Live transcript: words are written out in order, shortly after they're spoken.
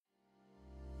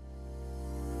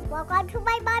Welcome to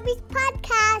my mommy's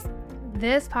podcast.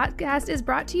 This podcast is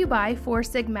brought to you by Four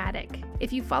Sigmatic.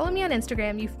 If you follow me on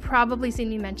Instagram, you've probably seen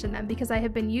me mention them because I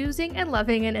have been using and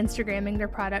loving and Instagramming their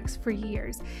products for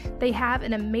years. They have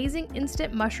an amazing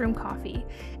instant mushroom coffee.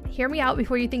 Hear me out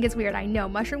before you think it's weird. I know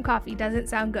mushroom coffee doesn't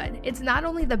sound good. It's not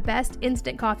only the best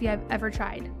instant coffee I've ever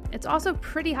tried, it's also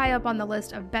pretty high up on the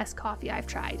list of best coffee I've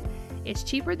tried. It's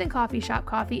cheaper than coffee shop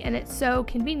coffee, and it's so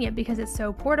convenient because it's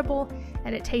so portable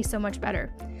and it tastes so much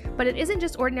better. But it isn't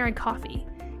just ordinary coffee.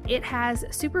 It has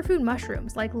superfood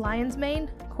mushrooms like lion's mane,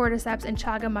 cordyceps, and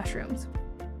chaga mushrooms.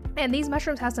 And these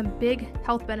mushrooms have some big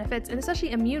health benefits and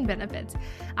especially immune benefits.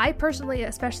 I personally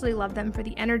especially love them for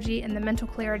the energy and the mental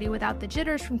clarity without the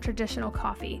jitters from traditional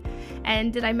coffee.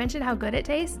 And did I mention how good it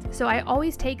tastes? So I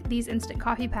always take these instant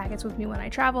coffee packets with me when I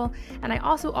travel, and I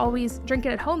also always drink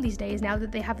it at home these days now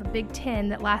that they have a big tin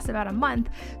that lasts about a month,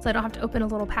 so I don't have to open a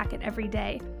little packet every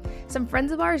day. Some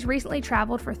friends of ours recently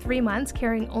traveled for 3 months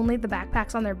carrying only the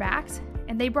backpacks on their backs,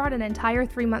 and they brought an entire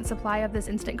 3-month supply of this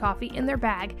instant coffee in their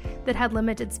bag that had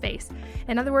limited space.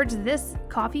 In other words, this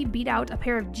coffee beat out a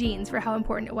pair of jeans for how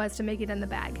important it was to make it in the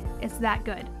bag. It's that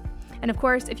good. And of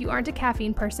course, if you aren't a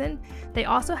caffeine person, they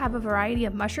also have a variety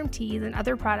of mushroom teas and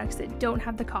other products that don't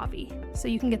have the coffee, so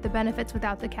you can get the benefits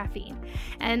without the caffeine.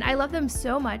 And I love them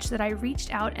so much that I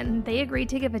reached out and they agreed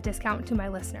to give a discount to my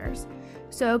listeners.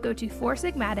 So go to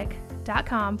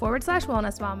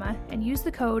foursigmatic.com/wellnessmama and use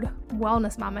the code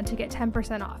wellnessmama to get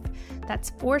 10% off.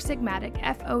 That's foursigmatic,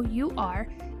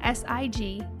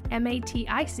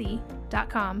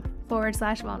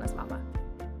 foursigmatic.com/wellnessmama.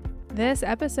 This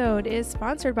episode is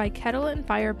sponsored by Kettle and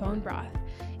Fire Bone Broth.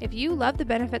 If you love the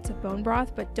benefits of bone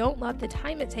broth but don't love the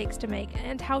time it takes to make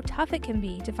and how tough it can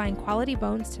be to find quality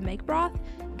bones to make broth,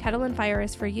 Kettle and Fire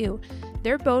is for you.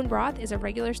 Their bone broth is a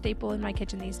regular staple in my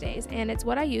kitchen these days, and it's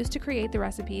what I use to create the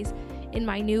recipes in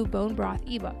my new bone broth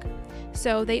ebook.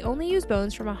 So they only use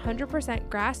bones from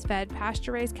 100% grass-fed,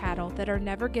 pasture-raised cattle that are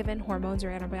never given hormones or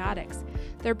antibiotics.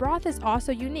 Their broth is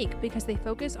also unique because they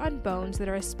focus on bones that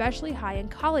are especially high in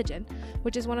collagen,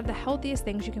 which is one of the healthiest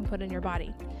things you can put in your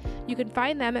body. You can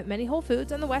find them at many Whole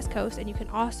Foods on the West Coast, and you can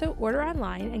also order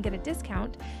online and get a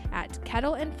discount at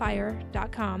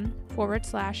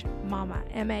kettleandfire.com/mama,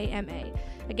 M-A-M-A.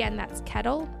 Again, that's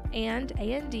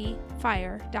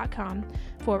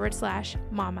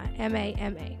kettleandfire.com/mama,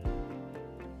 M-A-M-A.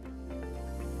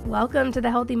 Welcome to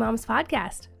the Healthy Moms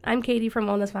Podcast. I'm Katie from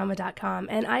wellnessmama.com,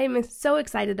 and I am so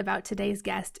excited about today's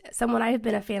guest, someone I have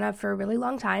been a fan of for a really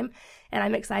long time, and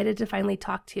I'm excited to finally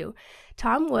talk to.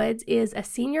 Tom Woods is a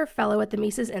senior fellow at the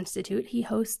Mises Institute. He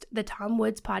hosts the Tom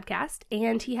Woods podcast,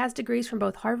 and he has degrees from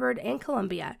both Harvard and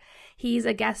Columbia. He's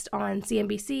a guest on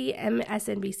CNBC,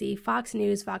 MSNBC, Fox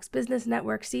News, Fox Business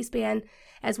Network, C-SPAN,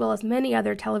 as well as many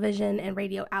other television and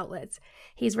radio outlets.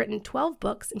 He's written 12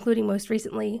 books, including most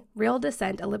recently, Real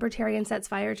Dissent, A Libertarian Sets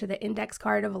Fire to the Index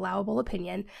Card of Allowable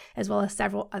Opinion, as well as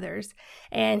several others.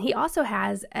 And he also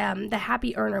has The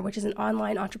Happy Earner, which is an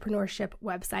online entrepreneurship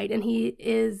website, and he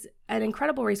is an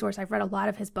incredible resource. I've read a lot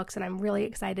of his books, and I'm really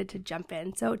excited to jump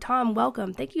in. So, Tom,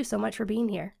 welcome. Thank you so much for being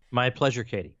here. My pleasure,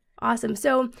 Katie. Awesome.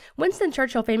 So Winston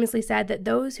Churchill famously said that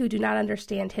those who do not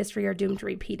understand history are doomed to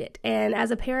repeat it. And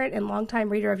as a parent and longtime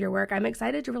reader of your work, I'm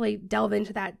excited to really delve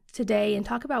into that today and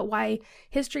talk about why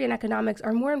history and economics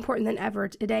are more important than ever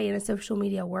today in a social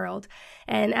media world.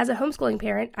 And as a homeschooling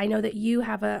parent, I know that you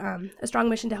have a strong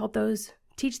mission to help those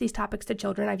teach these topics to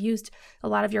children. I've used a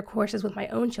lot of your courses with my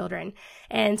own children.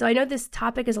 And so I know this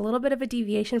topic is a little bit of a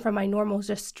deviation from my normal,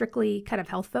 just strictly kind of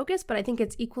health focus, but I think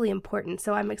it's equally important.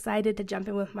 So I'm excited to jump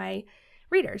in with my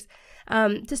readers.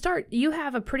 To start, you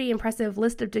have a pretty impressive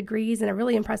list of degrees and a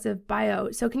really impressive bio.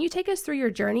 So can you take us through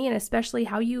your journey and especially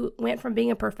how you went from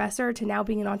being a professor to now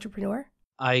being an entrepreneur?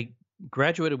 I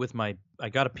graduated I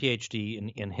got a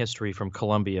PhD in history from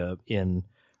Columbia in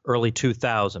early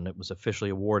 2000. It was officially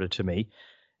awarded to me.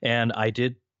 And I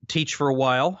did teach for a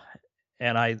while,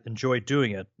 and I enjoyed doing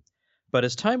it. But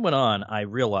as time went on, I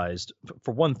realized,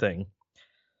 for one thing,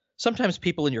 sometimes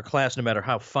people in your class, no matter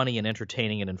how funny and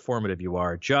entertaining and informative you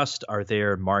are, just are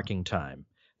there marking time.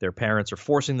 Their parents are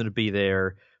forcing them to be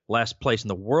there. Last place in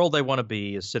the world they want to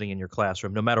be is sitting in your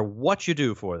classroom. No matter what you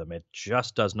do for them, it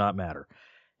just does not matter.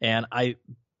 And I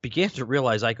began to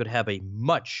realize I could have a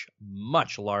much,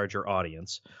 much larger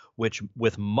audience, which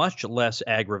with much less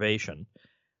aggravation,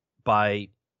 by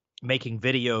making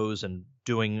videos and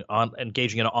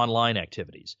engaging in online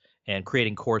activities and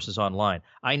creating courses online.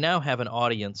 I now have an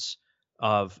audience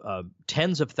of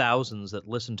tens of thousands that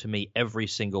listen to me every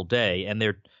single day, and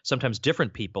they're sometimes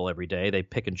different people every day. They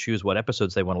pick and choose what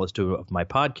episodes they want to listen to of my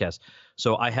podcast.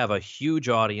 So I have a huge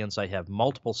audience. I have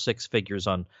multiple six figures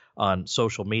on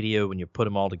social media when you put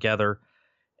them all together,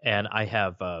 and I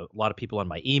have a lot of people on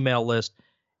my email list.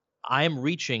 I'm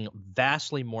reaching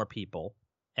vastly more people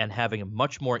and having a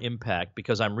much more impact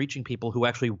because I'm reaching people who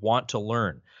actually want to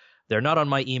learn. They're not on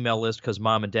my email list because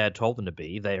mom and dad told them to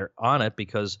be. They're on it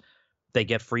because they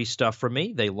get free stuff from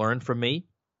me, they learn from me,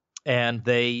 and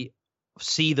they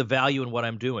see the value in what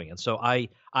I'm doing. And so I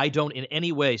don't in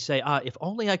any way say, if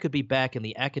only I could be back in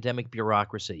the academic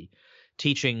bureaucracy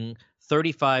teaching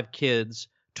 35 kids,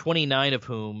 29 of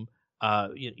whom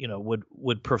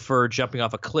would prefer jumping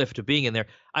off a cliff to being in there.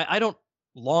 I don't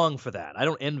long for that. I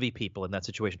don't envy people in that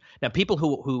situation. Now, people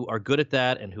who are good at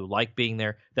that and who like being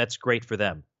there, that's great for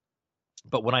them.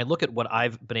 But when I look at what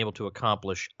I've been able to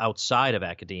accomplish outside of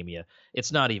academia,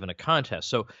 it's not even a contest.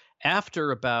 So after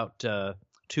about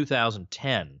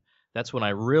 2010, that's when I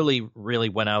really, really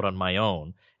went out on my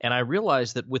own. And I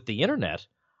realized that with the internet,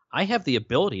 I have the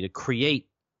ability to create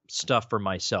stuff for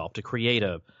myself, to create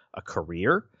a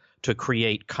career, to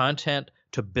create content,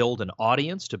 to build an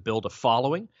audience, to build a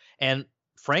following, and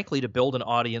frankly, to build an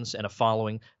audience and a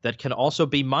following that can also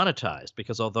be monetized.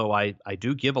 Because although I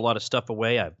do give a lot of stuff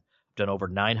away, I've done over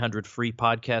 900 free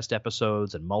podcast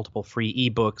episodes and multiple free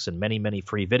ebooks and many, many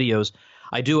free videos.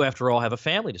 I do, after all, have a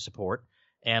family to support,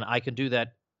 and I can do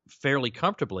that fairly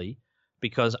comfortably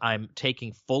because I'm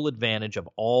taking full advantage of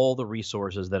all the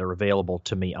resources that are available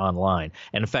to me online.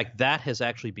 And in fact, that has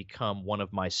actually become one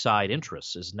of my side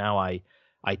interests. Is now I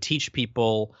teach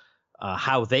people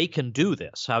how they can do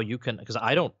this, how you can, because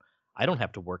I don't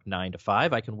have to work 9 to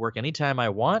 5. I can work anytime I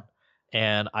want,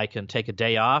 and I can take a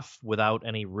day off without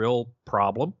any real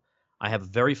problem. I have a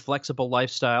very flexible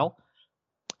lifestyle,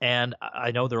 and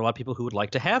I know there are a lot of people who would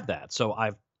like to have that. So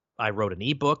I wrote an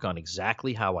ebook on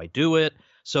exactly how I do it.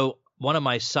 So one of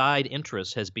my side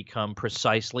interests has become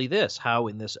precisely this: how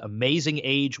in this amazing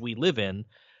age we live in,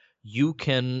 you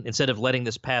can, instead of letting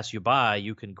this pass you by,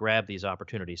 you can grab these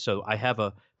opportunities. So I have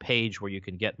a page where you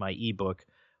can get my ebook,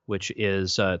 which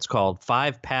is it's called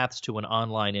 5 Paths to an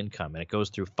Online Income. And it goes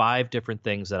through 5 different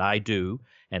things that I do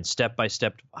and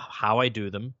step-by-step how I do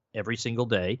them every single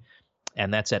day.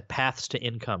 And that's at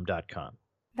pathstoincome.com.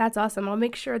 That's awesome. I'll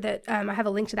make sure that I have a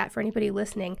link to that for anybody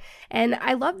listening. And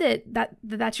I love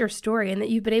that's your story and that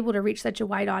you've been able to reach such a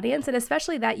wide audience. And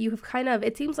especially that you've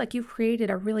it seems like you've created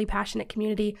a really passionate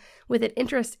community with an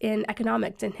interest in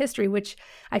economics and history, which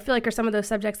I feel like are some of those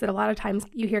subjects that a lot of times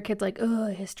you hear kids like, oh,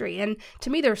 history. And to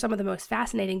me, they're some of the most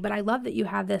fascinating. But I love that you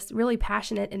have this really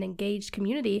passionate and engaged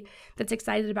community that's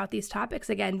excited about these topics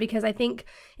again, because I think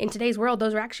in today's world,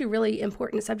 those are actually really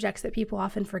important subjects that people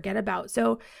often forget about.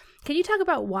 So can you talk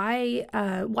about why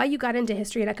you got into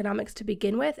history and economics to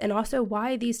begin with, and also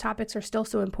why these topics are still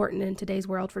so important in today's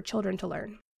world for children to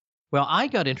learn? Well, I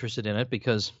got interested in it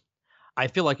because I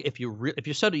feel like if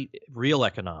you study real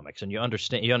economics and you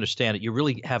understand it, you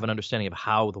really have an understanding of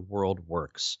how the world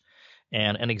works.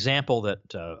 And an example that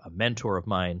a mentor of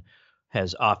mine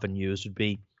has often used would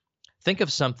be, think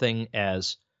of something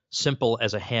as simple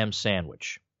as a ham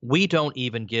sandwich. We don't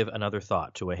even give another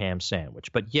thought to a ham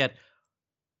sandwich, but yet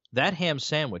that ham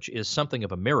sandwich is something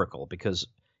of a miracle, because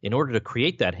in order to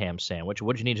create that ham sandwich,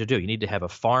 what do you need to do? You need to have a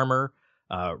farmer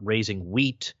raising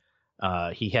wheat.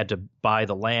 He had to buy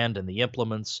the land and the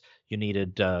implements. You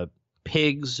needed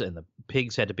pigs, and the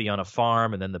pigs had to be on a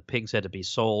farm, and then the pigs had to be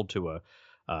sold to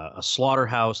a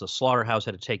slaughterhouse. The slaughterhouse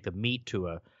had to take the meat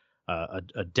to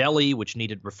a deli, which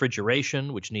needed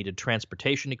refrigeration, which needed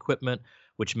transportation equipment,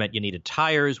 which meant you needed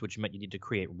tires, which meant you needed to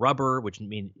create rubber, which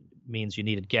means you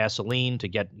needed gasoline to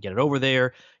get it over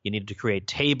there. You needed to create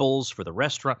tables for the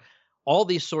restaurant. All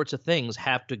these sorts of things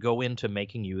have to go into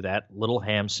making you that little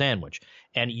ham sandwich.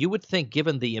 And you would think,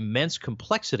 given the immense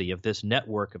complexity of this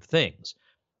network of things,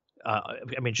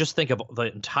 just think of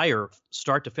the entire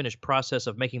start to finish process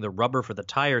of making the rubber for the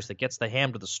tires that gets the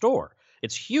ham to the store.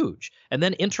 It's huge. And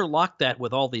then interlock that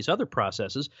with all these other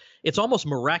processes. It's almost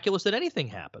miraculous that anything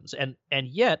happens. And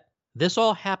yet this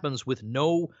all happens with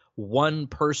no one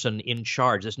person in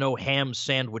charge. There's no ham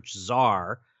sandwich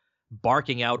czar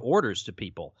barking out orders to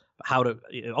people.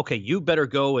 Okay, you better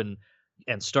go and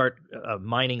start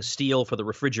mining steel for the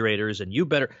refrigerators, and you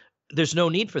better. There's no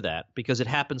need for that, because it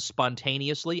happens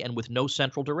spontaneously and with no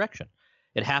central direction.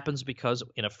 It happens because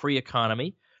in a free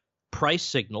economy, price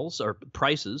signals or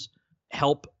prices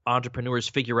help entrepreneurs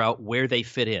figure out where they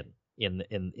fit in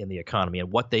the economy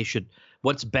and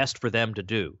what's best for them to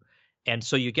do. And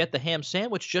so you get the ham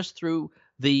sandwich just through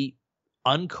the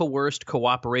uncoerced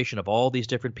cooperation of all these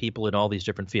different people in all these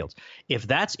different fields. If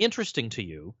that's interesting to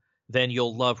you, then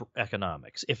you'll love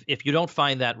economics. If you don't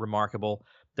find that remarkable,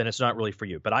 then it's not really for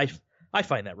you. But I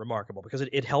find that remarkable because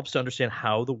it helps to understand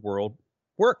how the world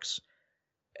works.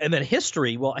 And then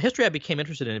history, well, history I became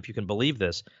interested in, if you can believe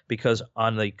this, because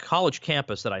on the college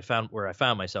campus that I found where I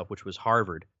found myself, which was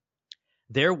Harvard,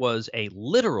 there was a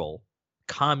literal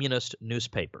communist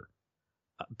newspaper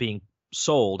being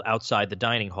sold outside the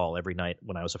dining hall every night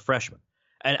when I was a freshman.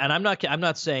 And I'm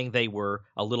not saying they were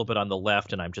a little bit on the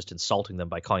left and I'm just insulting them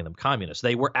by calling them communists.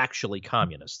 They were actually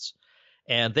communists.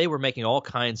 And they were making all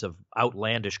kinds of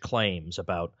outlandish claims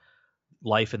about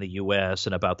life in the U.S.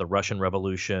 and about the Russian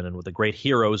Revolution and with the great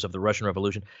heroes of the Russian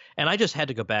Revolution. And I just had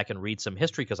to go back and read some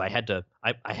history because I had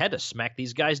to smack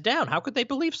these guys down. How could they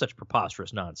believe such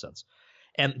preposterous nonsense?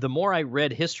 And the more I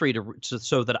read history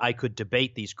so that I could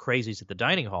debate these crazies at the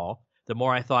dining hall, the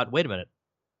more I thought, wait a minute,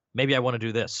 maybe I want to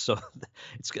do this. So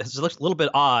it's a little bit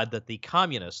odd that the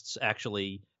communists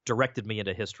actually directed me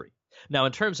into history. Now,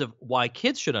 in terms of why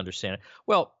kids should understand it,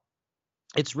 well,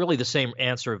 it's really the same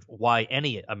answer of why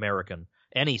any American,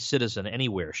 any citizen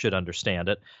anywhere should understand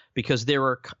it, because there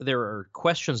are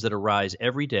questions that arise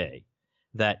every day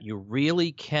that you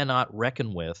really cannot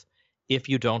reckon with if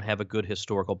you don't have a good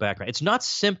historical background. It's not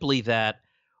simply that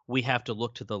we have to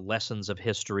look to the lessons of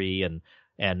history and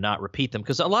not repeat them,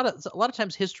 because a lot of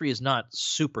times history is not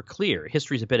super clear.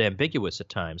 History is a bit ambiguous at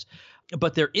times,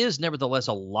 but there is nevertheless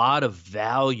a lot of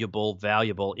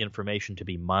valuable information to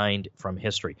be mined from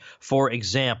history. For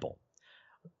example,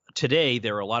 today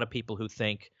there are a lot of people who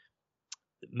think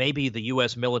maybe the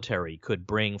U.S. military could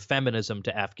bring feminism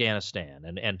to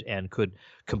Afghanistan and could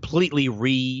completely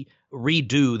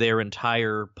redo their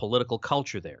entire political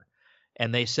culture there.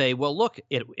 And they say, well, look,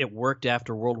 it worked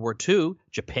after World War II.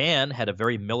 Japan had a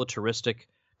very militaristic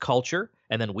culture,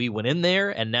 and then we went in there,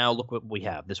 and now look what we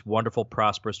have, this wonderful,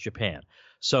 prosperous Japan.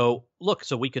 So look,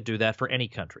 so we could do that for any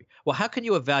country. Well, how can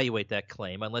you evaluate that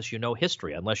claim unless you know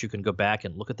history, unless you can go back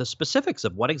and look at the specifics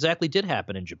of what exactly did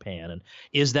happen in Japan, and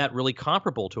is that really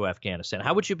comparable to Afghanistan?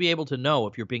 How would you be able to know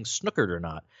if you're being snookered or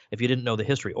not if you didn't know the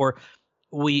history? Or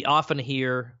we often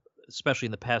hear, especially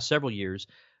in the past several years,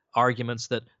 arguments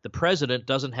that the president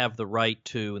doesn't have the right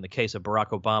to, in the case of Barack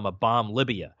Obama, bomb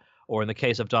Libya, or in the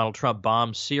case of Donald Trump,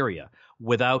 bomb Syria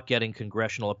without getting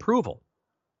congressional approval.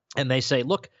 And they say,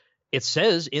 look, it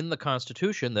says in the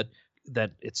Constitution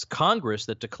that it's Congress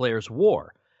that declares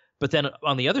war. But then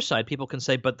on the other side, people can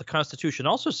say, but the Constitution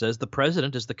also says the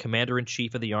president is the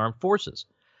commander-in-chief of the armed forces.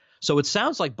 So it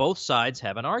sounds like both sides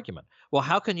have an argument. Well,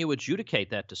 how can you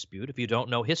adjudicate that dispute if you don't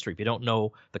know history, if you don't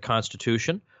know the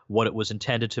Constitution, what it was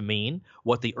intended to mean,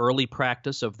 what the early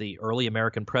practice of the early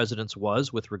American presidents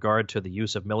was with regard to the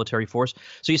use of military force?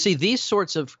 So you see, these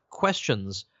sorts of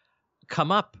questions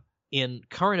come up in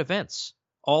current events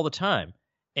all the time.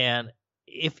 And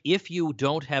if you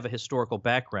don't have a historical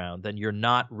background, then you're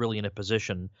not really in a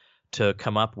position to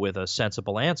come up with a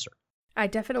sensible answer. I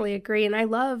definitely agree. And I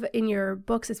love in your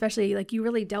books, especially, like, you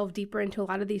really delve deeper into a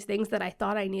lot of these things that I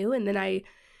thought I knew. And then I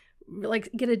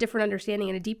like get a different understanding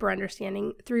and a deeper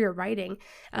understanding through your writing.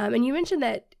 And you mentioned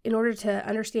that in order to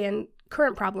understand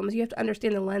current problems, you have to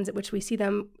understand the lens at which we see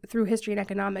them through history and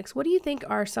economics. What do you think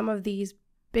are some of these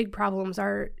big problems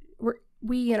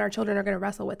we and our children are going to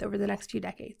wrestle with over the next few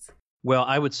decades? Well,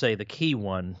 I would say the key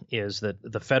one is that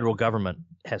the federal government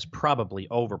has probably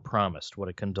overpromised what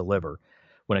it can deliver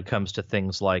when it comes to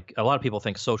things like, a lot of people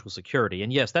think Social Security,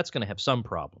 and yes, that's going to have some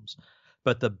problems,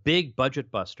 but the big budget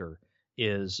buster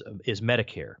is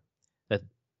Medicare. That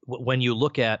when you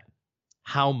look at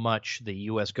how much the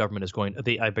U.S. government is going,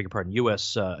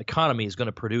 U.S. economy is going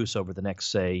to produce over the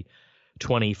next, say,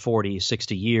 20, 40,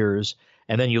 60 years,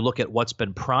 and then you look at what's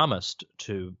been promised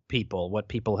to people, what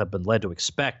people have been led to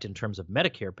expect in terms of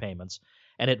Medicare payments,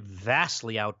 and it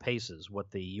vastly outpaces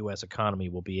what the U.S. economy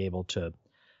will be able to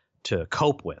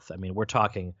cope with. I mean, we're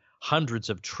talking hundreds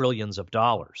of trillions of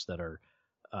dollars that are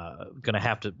we're going to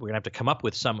have to come up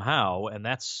with somehow, and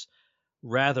that's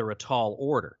rather a tall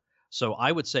order. So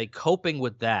I would say coping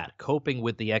with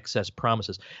the excess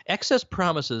promises. Excess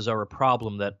promises are a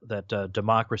problem that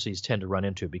democracies tend to run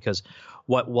into, because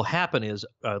what will happen is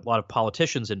a lot of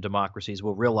politicians in democracies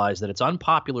will realize that it's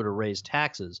unpopular to raise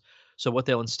taxes. So what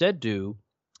they'll instead do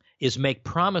is make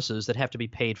promises that have to be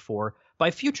paid for by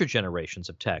future generations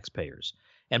of taxpayers.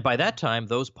 And by that time,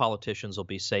 those politicians will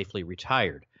be safely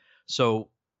retired. So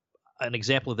an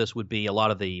example of this would be a lot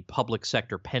of the public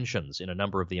sector pensions in a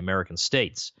number of the American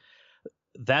states.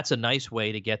 That's a nice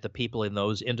way to get the people in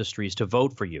those industries to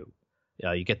vote for you.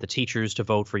 You get the teachers to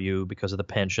vote for you because of the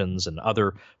pensions and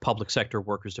other public sector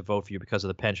workers to vote for you because of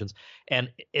the pensions. And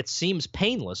it seems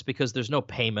painless because there's no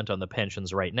payment on the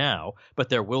pensions right now, but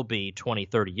there will be 20,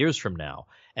 30 years from now.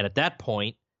 And at that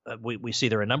point, we see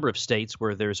there are a number of states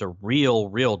where there's a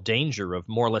real danger of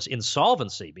more or less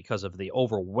insolvency because of the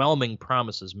overwhelming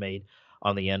promises made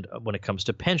on the end when it comes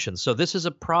to pensions. So this is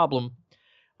a problem,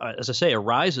 as I say,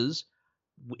 arises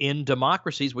in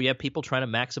democracies where you have people trying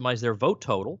to maximize their vote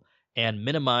total and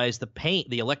minimize the pain,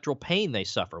 the electoral pain they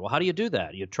suffer. Well, how do you do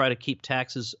that? You try to keep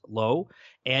taxes low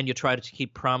and you try to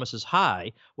keep promises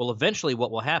high. Well, eventually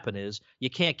what will happen is you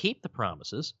can't keep the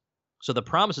promises. So the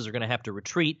promises are going to have to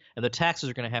retreat and the taxes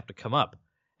are going to have to come up.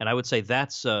 And I would say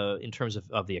that's, in terms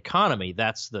of the economy,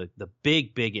 that's the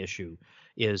big issue,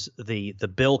 is the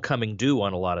bill coming due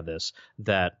on a lot of this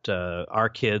that our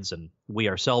kids and we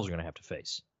ourselves are going to have to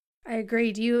face. I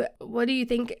agree. What do you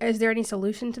think? Is there any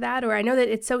solution to that? Or I know that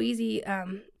it's so easy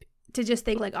to just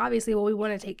think like, obviously, well, we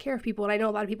want to take care of people. And I know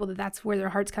a lot of people that's where their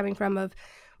heart's coming from of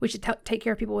we should take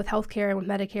care of people with healthcare and with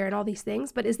Medicare and all these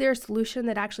things. But is there a solution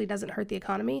that actually doesn't hurt the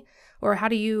economy? Or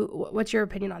what's your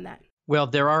opinion on that? Well,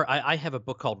 I have a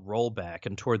book called Rollback,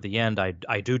 and toward the end,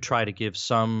 I do try to give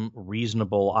some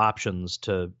reasonable options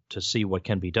to see what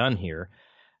can be done here.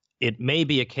 It may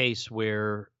be a case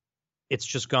where it's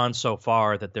just gone so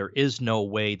far that there is no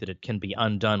way that it can be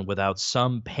undone without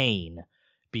some pain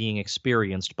being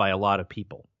experienced by a lot of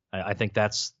people. I think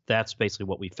that's basically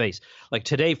what we face. Like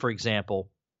today, for example,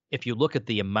 if you look at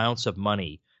the amounts of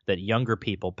money that younger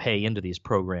people pay into these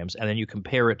programs, and then you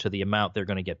compare it to the amount they're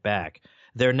going to get back,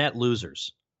 they're net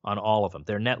losers on all of them.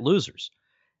 They're net losers.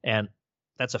 And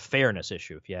that's a fairness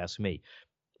issue, if you ask me.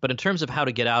 But in terms of how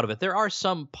to get out of it, there are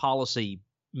some policy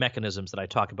mechanisms that I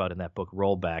talk about in that book,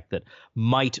 Rollback, that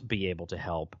might be able to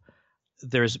help.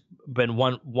 There's been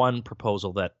one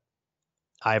proposal that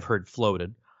I've heard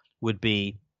floated would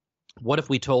be, what if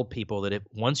we told people that if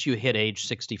once you hit age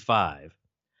 65,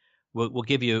 we'll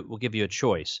give you a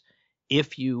choice.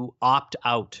 If you opt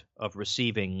out of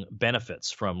receiving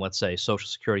benefits from, let's say, Social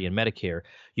Security and Medicare,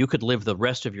 you could live the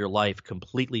rest of your life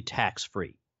completely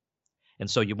tax-free. And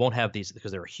so you won't have these,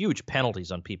 because there are huge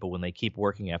penalties on people when they keep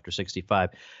working after 65.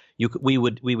 We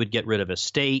would get rid of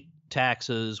estate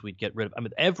taxes. We'd get rid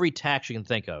of, every tax you can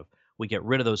think of. We get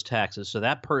rid of those taxes. So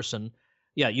that person,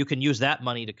 you can use that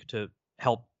money to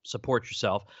help support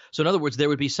yourself. So in other words, there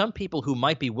would be some people who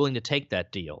might be willing to take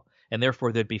that deal, and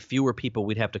therefore there'd be fewer people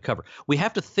we'd have to cover. We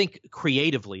have to think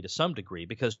creatively to some degree,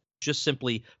 because just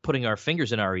simply putting our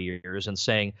fingers in our ears and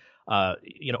saying,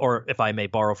 or if I may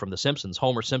borrow from The Simpsons,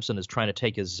 Homer Simpson is trying to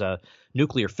take his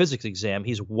nuclear physics exam.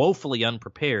 He's woefully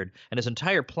unprepared, and his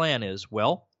entire plan is,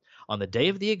 well, on the day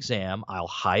of the exam, I'll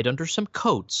hide under some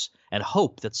coats and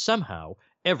hope that somehow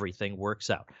everything works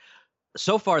out.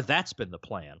 So far, that's been the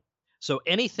plan. So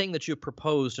anything that you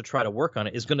propose to try to work on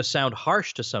it is going to sound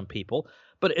harsh to some people,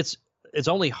 but it's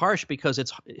only harsh because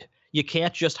you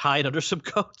can't just hide under some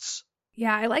coats.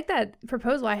 Yeah, I like that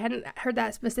proposal. I hadn't heard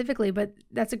that specifically, but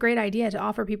that's a great idea to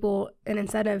offer people an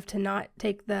incentive to not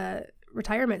take the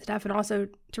retirement stuff and also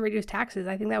to reduce taxes.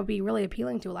 I think that would be really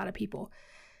appealing to a lot of people.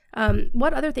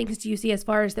 What other things do you see as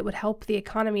far as that would help the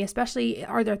economy? Especially,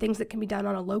 are there things that can be done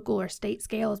on a local or state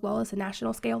scale as well as a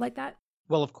national scale like that?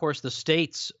 Well, of course, the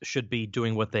states should be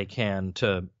doing what they can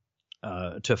to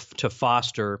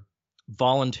foster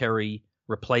voluntary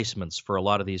replacements for a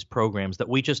lot of these programs that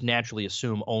we just naturally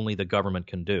assume only the government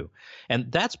can do.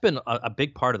 And that's been a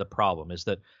big part of the problem, is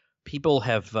that people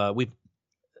have a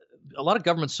lot of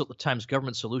government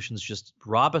solutions just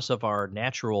rob us of our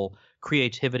natural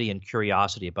creativity and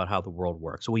curiosity about how the world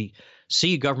works. We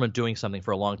see government doing something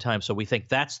for a long time, so we think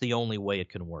that's the only way it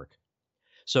can work.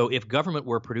 So if government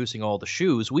were producing all the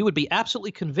shoes, we would be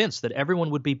absolutely convinced that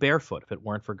everyone would be barefoot if it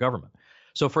weren't for government.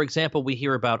 So, for example, we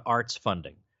hear about arts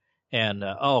funding. And,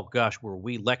 oh, gosh, were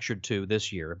we lectured to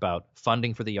this year about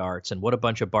funding for the arts and what a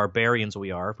bunch of barbarians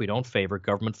we are if we don't favor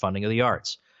government funding of the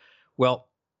arts. Well,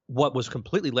 what was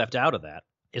completely left out of that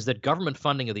is that government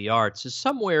funding of the arts is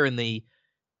somewhere in the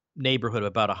neighborhood of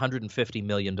about $150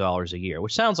 million a year,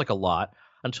 which sounds like a lot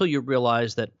until you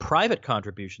realize that private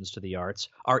contributions to the arts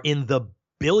are in the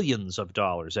billions of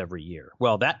dollars every year.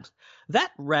 Well, that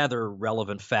rather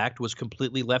relevant fact was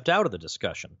completely left out of the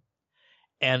discussion.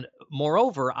 And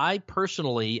moreover, I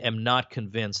personally am not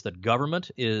convinced that government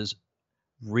is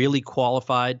really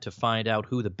qualified to find out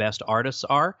who the best artists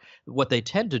are. What they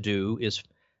tend to do is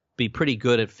be pretty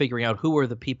good at figuring out who are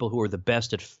the people who are the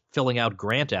best at filling out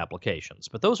grant applications.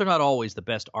 But those are not always the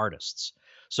best artists.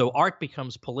 So art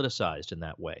becomes politicized in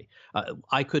that way.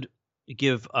 I could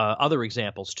give other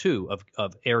examples, too,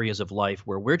 of areas of life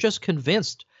where we're just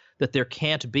convinced that there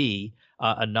can't be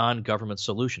a non-government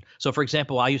solution. So, for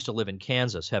example, I used to live in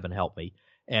Kansas, heaven help me,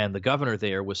 and the governor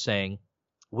there was saying,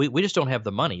 we just don't have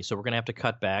the money, so we're going to have to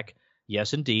cut back,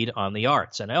 yes, indeed, on the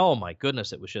arts. And oh my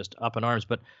goodness, it was just up in arms.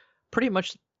 But pretty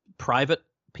much private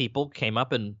people came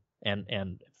up and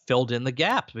filled in the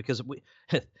gaps because we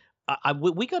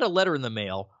got a letter in the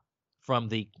mail from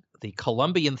the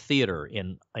Columbian Theater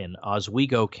in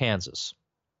Oswego, Kansas.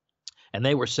 And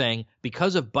they were saying,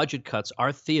 because of budget cuts,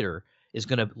 our theater is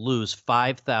going to lose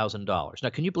 $5,000. Now,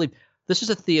 can you believe this is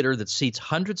a theater that seats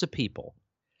hundreds of people?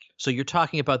 So you're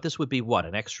talking about this would be what,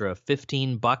 an extra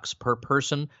 $15 per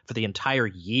person for the entire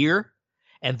year?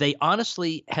 And they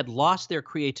honestly had lost their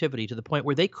creativity to the point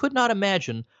where they could not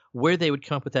imagine where they would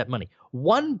come up with that money.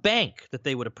 One bank that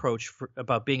they would approach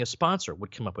about being a sponsor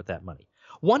would come up with that money.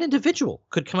 One individual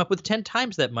could come up with 10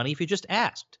 times that money if you just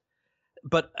asked.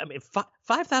 But I mean,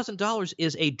 $5,000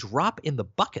 is a drop in the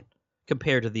bucket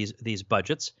compared to these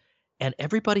budgets, and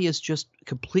everybody is just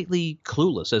completely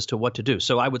clueless as to what to do.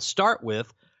 So I would start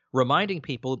with reminding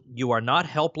people you are not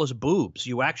helpless boobs.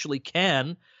 You actually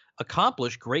can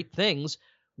accomplish great things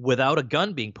without a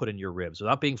gun being put in your ribs,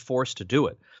 without being forced to do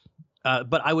it.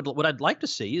 But what I'd like to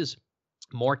see is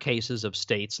more cases of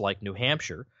states like New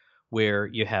Hampshire, where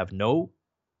you have no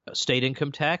state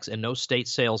income tax and no state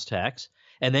sales tax,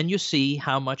 and then you see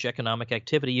how much economic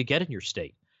activity you get in your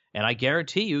state. And I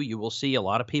guarantee you will see a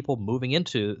lot of people moving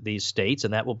into these states,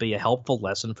 and that will be a helpful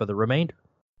lesson for the remainder.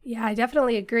 Yeah, I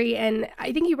definitely agree. And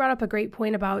I think you brought up a great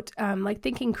point about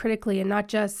thinking critically and not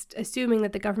just assuming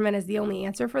that the government is the only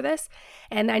answer for this.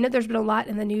 And I know there's been a lot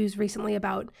in the news recently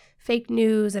about fake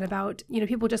news and about,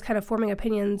 people just kind of forming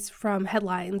opinions from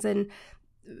headlines. And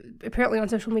apparently on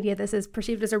social media, this is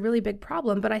perceived as a really big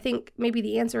problem. But I think maybe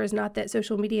the answer is not that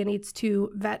social media needs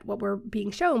to vet what we're being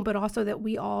shown, but also that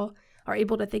we all are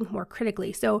able to think more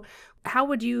critically. So how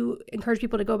would you encourage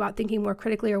people to go about thinking more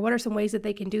critically, or what are some ways that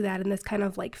they can do that in this kind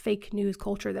of like fake news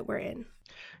culture that we're in?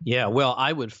 Yeah, well,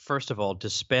 I would first of all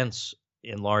dispense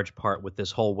in large part with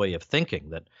this whole way of thinking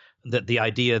that the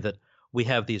idea that we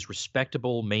have these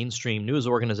respectable mainstream news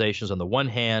organizations on the one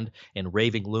hand and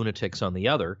raving lunatics on the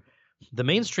other. The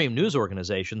mainstream news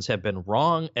organizations have been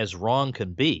wrong as wrong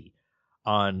can be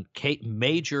on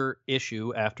major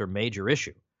issue after major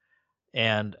issue.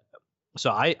 And so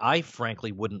I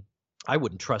frankly wouldn't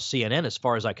trust CNN as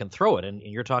far as I can throw it. And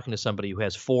you're talking to somebody who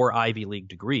has 4 Ivy League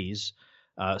degrees.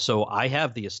 So I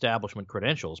have the establishment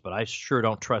credentials, but I sure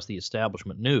don't trust the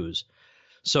establishment news.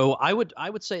 So I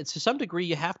would say to some degree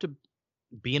you have to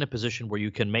be in a position where you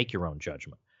can make your own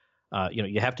judgment.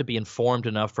 You have to be informed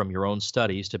enough from your own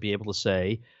studies to be able to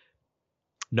say,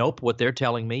 nope, what they're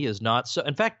telling me is not so.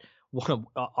 In fact,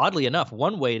 oddly enough,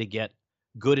 one way to get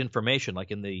good information, like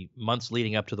in the months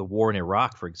leading up to the war in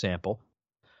Iraq, for example,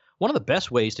 one of the best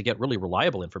ways to get really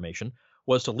reliable information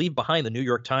was to leave behind the New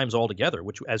York Times altogether,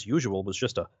 which, as usual, was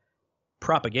just a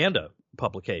propaganda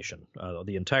publication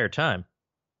the entire time,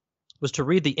 was to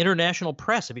read the international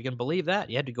press, if you can believe that.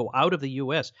 You had to go out of the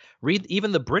U.S., read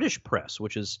even the British press,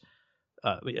 which is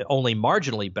only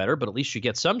marginally better, but at least you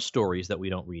get some stories that we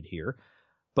don't read here.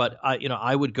 But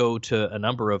I would go to a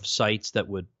number of sites that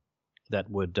would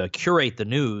curate the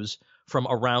news from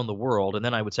around the world, and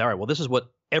then I would say, all right, well, this is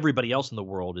what everybody else in the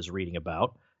world is reading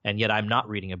about, and yet I'm not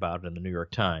reading about it in the New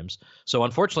York Times. So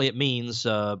unfortunately, it means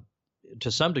to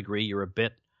some degree you're a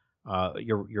bit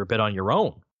on your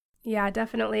own. Yeah,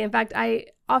 definitely. In fact, I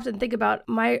often think about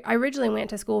I originally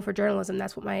went to school for journalism.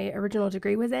 That's what my original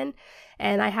degree was in.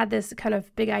 And I had this kind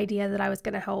of big idea that I was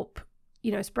going to help,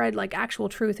 spread like actual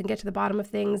truth and get to the bottom of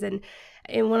things. And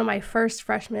in one of my first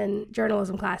freshman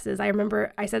journalism classes, I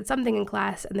remember I said something in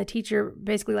class and the teacher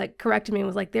basically like corrected me and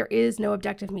was like, there is no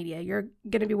objective media. You're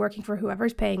going to be working for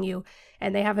whoever's paying you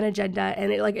and they have an agenda.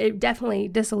 And it definitely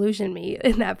disillusioned me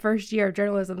in that first year of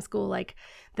journalism school, like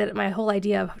that my whole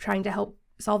idea of trying to help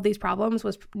solve these problems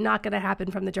was not going to happen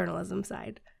from the journalism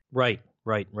side. Right.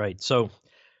 So,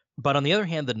 but on the other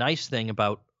hand, the nice thing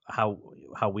about how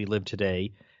we live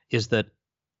today is that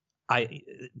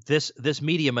this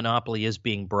media monopoly is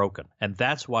being broken, and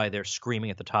that's why they're screaming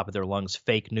at the top of their lungs,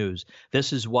 fake news.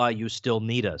 This is why you still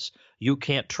need us. You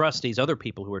can't trust these other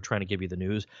people who are trying to give you the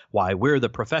news. Why? We're the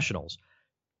professionals.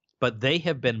 But they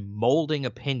have been molding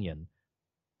opinion.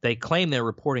 They claim they're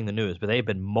reporting the news, but they've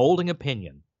been molding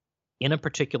opinion in a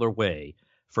particular way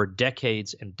for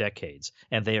decades and decades.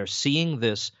 And they are seeing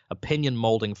this opinion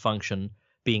molding function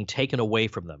being taken away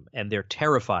from them, and they're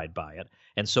terrified by it.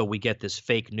 And so we get this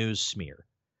fake news smear.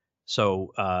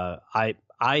 So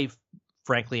I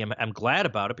frankly am glad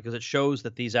about it because it shows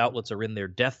that these outlets are in their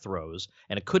death throes,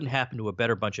 and it couldn't happen to a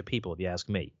better bunch of people, if you ask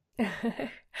me.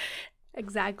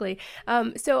 Exactly.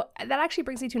 So that actually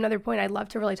brings me to another point I'd love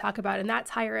to really talk about, and that's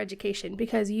higher education,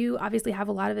 because you obviously have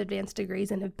a lot of advanced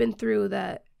degrees and have been through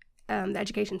the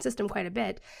education system quite a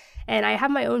bit. And I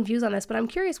have my own views on this, but I'm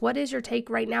curious, what is your take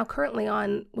right now currently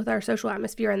on with our social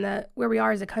atmosphere and where we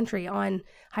are as a country on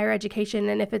higher education,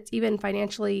 and if it's even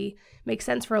financially makes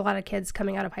sense for a lot of kids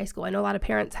coming out of high school? I know a lot of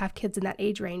parents have kids in that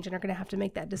age range and are going to have to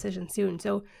make that decision soon.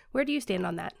 So where do you stand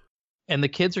on that? And the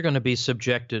kids are going to be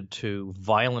subjected to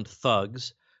violent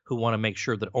thugs who want to make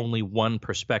sure that only one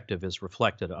perspective is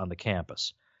reflected on the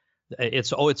campus.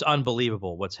 It's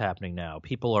unbelievable what's happening now.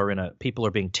 People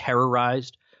are being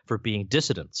terrorized for being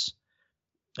dissidents.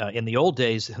 In the old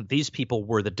days, these people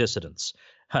were the dissidents.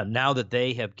 Now that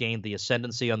they have gained the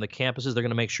ascendancy on the campuses, they're going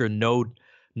to make sure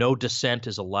no dissent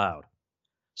is allowed.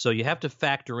 So you have to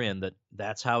factor in that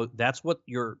that's what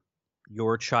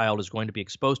your child is going to be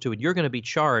exposed to, and you're going to be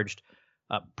charged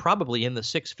probably in the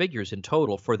six figures in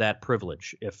total for that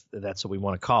privilege, if that's what we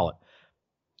want to call it.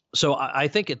 So I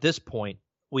think at this point,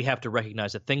 we have to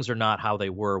recognize that things are not how they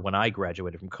were when I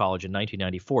graduated from college in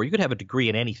 1994. You could have a degree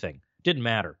in anything. Didn't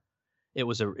matter. It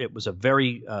was a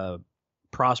very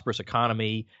prosperous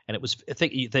economy, and it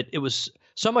was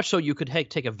so much so you could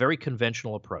take a very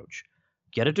conventional approach.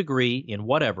 Get a degree in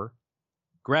whatever,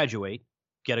 graduate,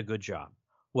 get a good job.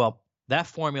 Well, that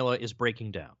formula is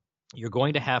breaking down. You're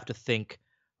going to have to think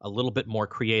a little bit more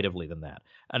creatively than that.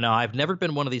 And now, I've never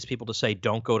been one of these people to say,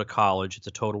 don't go to college. It's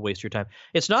a total waste of your time.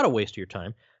 It's not a waste of your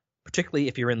time, particularly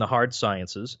if you're in the hard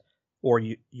sciences, or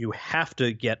you have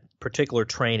to get particular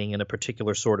training in a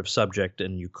particular sort of subject,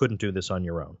 and you couldn't do this on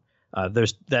your own.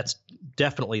 That's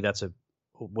a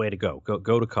way to go.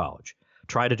 Go to college.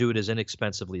 Try to do it as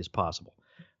inexpensively as possible.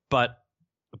 But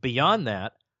beyond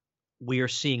that, we are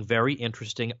seeing very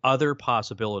interesting other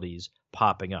possibilities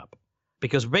popping up.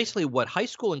 Because basically what high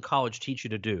school and college teach you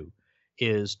to do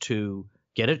is to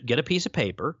get a piece of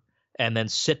paper and then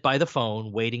sit by the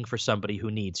phone waiting for somebody who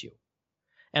needs you.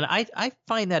 And I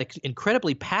find that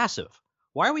incredibly passive.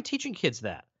 Why are we teaching kids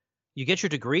that? You get your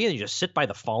degree and you just sit by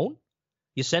the phone?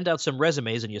 You send out some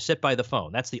resumes and you sit by the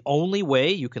phone. That's the only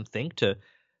way you can think to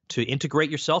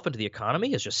integrate yourself into the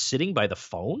economy, is just sitting by the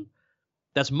phone?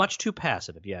 That's much too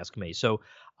passive, if you ask me. So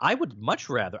I'd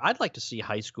like to see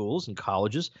high schools and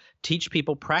colleges teach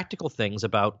people practical things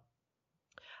about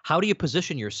how do you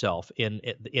position yourself in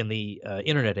the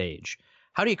internet age?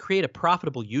 How do you create a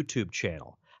profitable YouTube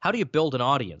channel? How do you build an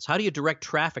audience? How do you direct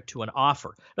traffic to an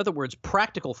offer? In other words,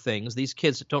 practical things these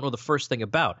kids don't know the first thing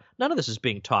about. None of this is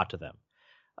being taught to them.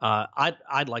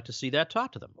 I'd like to see that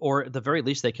taught to them, or at the very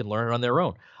least they can learn it on their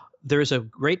own. There's a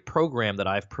great program that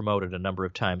I've promoted a number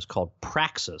of times called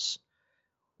Praxis,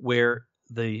 where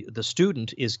the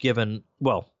student is given,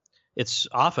 well, it's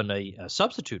often a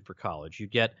substitute for college. You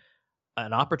get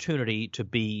an opportunity to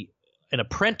be an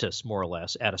apprentice, more or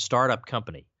less, at a startup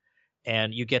company,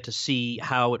 and you get to see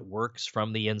how it works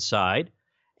from the inside.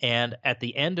 And at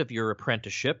the end of your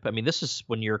apprenticeship, I mean, this is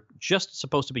when you're just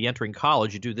supposed to be entering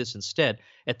college, you do this instead.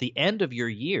 At the end of your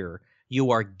year,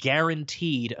 you are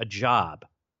guaranteed a job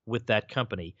with that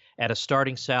company at a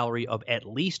starting salary of at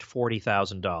least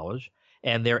 $40,000.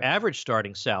 And their average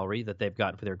starting salary that they've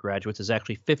gotten for their graduates is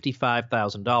actually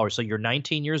 $55,000. So you're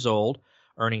 19 years old,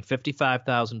 earning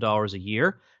 $55,000 a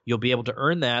year. You'll be able to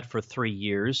earn that for 3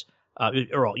 years.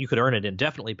 Or you could earn it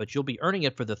indefinitely, but you'll be earning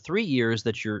it for the 3 years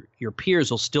that your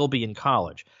peers will still be in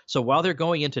college. So while they're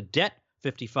going into debt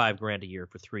 $55,000 a year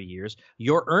for 3 years,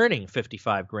 you're earning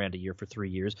 $55,000 a year for 3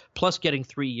 years, plus getting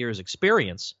 3 years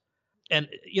experience. And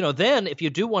then if you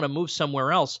do want to move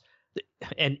somewhere else,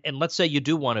 and let's say you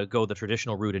do want to go the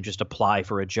traditional route and just apply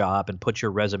for a job and put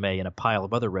your resume in a pile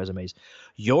of other resumes,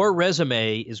 your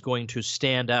resume is going to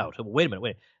stand out. Wait a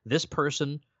minute. This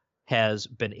person has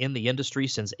been in the industry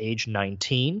since age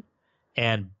 19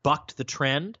 and bucked the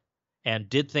trend and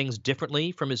did things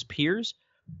differently from his peers.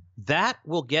 That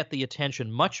will get the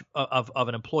attention much of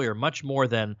an employer, much more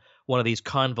than one of these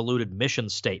convoluted mission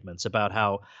statements about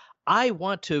how I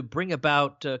want to bring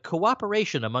about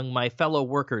cooperation among my fellow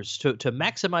workers to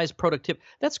maximize productivity.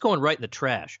 That's going right in the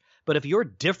trash. But if you're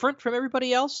different from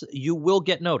everybody else, you will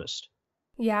get noticed.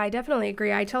 Yeah, I definitely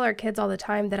agree. I tell our kids all the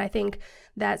time that I think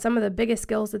that some of the biggest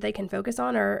skills that they can focus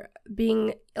on are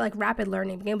being like rapid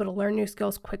learning, being able to learn new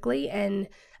skills quickly and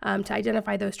to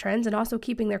identify those trends, and also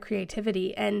keeping their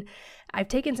creativity. And I've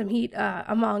taken some heat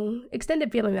among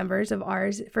extended family members of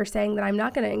ours for saying that I'm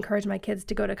not going to encourage my kids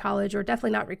to go to college, or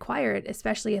definitely not require it,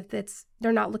 especially if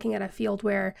they're not looking at a field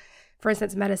where, for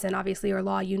instance, medicine, obviously, or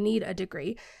law, you need a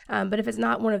degree. But if it's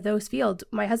not one of those fields,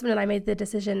 my husband and I made the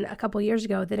decision a couple years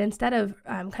ago that instead of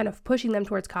kind of pushing them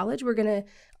towards college, we're going to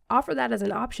offer that as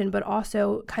an option, but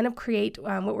also kind of create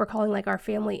what we're calling like our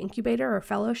family incubator or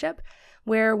fellowship,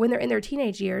 where when they're in their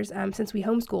teenage years, since we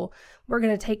homeschool, we're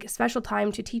going to take special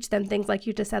time to teach them things like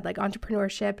you just said, like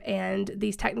entrepreneurship and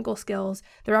these technical skills.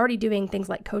 They're already doing things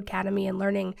like Codecademy and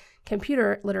learning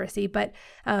computer literacy, but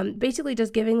basically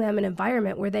just giving them an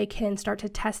environment where they can start to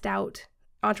test out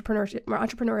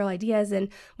entrepreneurial ideas. And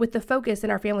with the focus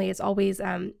in our family, it's always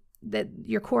that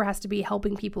your core has to be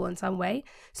helping people in some way.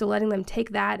 So letting them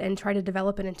take that and try to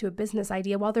develop it into a business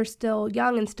idea while they're still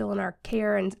young and still in our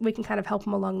care, and we can kind of help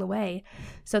them along the way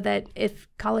so that if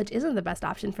college isn't the best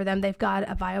option for them, they've got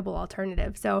a viable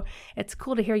alternative. So it's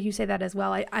cool to hear you say that as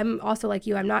well. I'm also like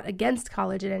you, I'm not against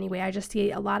college in any way. I just see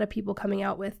a lot of people coming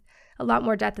out with a lot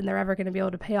more debt than they're ever going to be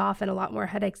able to pay off and a lot more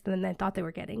headaches than they thought they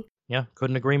were getting. Yeah,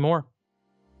 couldn't agree more.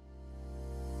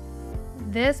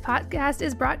 This podcast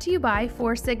is brought to you by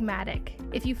Four Sigmatic.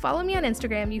 If you follow me on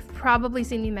Instagram, you've probably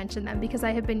seen me mention them because I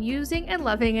have been using and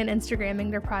loving and Instagramming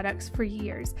their products for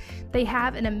years. They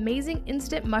have an amazing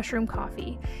instant mushroom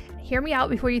coffee. Hear me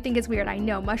out before you think it's weird. I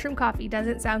know mushroom coffee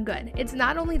doesn't sound good. It's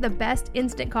not only the best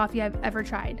instant coffee I've ever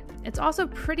tried, it's also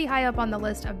pretty high up on the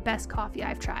list of best coffee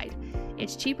I've tried.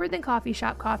 It's cheaper than coffee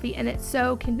shop coffee, and it's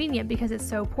so convenient because it's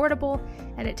so portable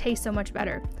and it tastes so much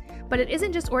better. But it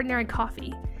isn't just ordinary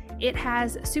coffee. It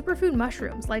has superfood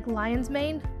mushrooms like lion's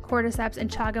mane, cordyceps,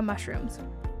 and chaga mushrooms.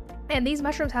 And these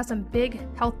mushrooms have some big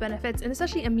health benefits and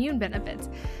especially immune benefits.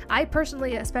 I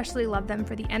personally especially love them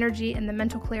for the energy and the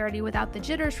mental clarity without the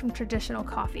jitters from traditional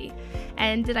coffee.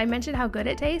 And did I mention how good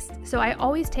it tastes? So I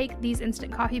always take these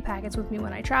instant coffee packets with me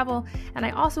when I travel, and I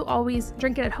also always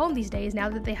drink it at home these days now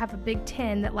that they have a big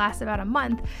tin that lasts about a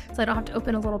month, so I don't have to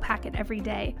open a little packet every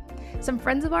day. Some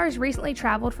friends of ours recently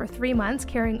traveled for 3 months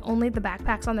carrying only the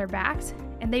backpacks on their backs,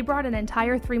 and they brought an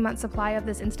entire 3-month supply of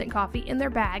this instant coffee in their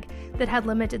bag that had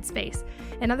limited space.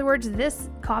 In other words,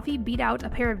 this coffee beat out a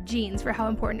pair of jeans for how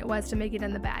important it was to make it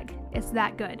in the bag. It's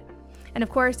that good. And of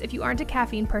course, if you aren't a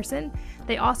caffeine person,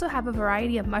 they also have a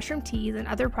variety of mushroom teas and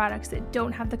other products that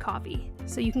don't have the coffee,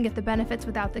 so you can get the benefits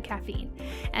without the caffeine.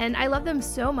 And I love them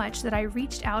so much that I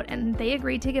reached out and they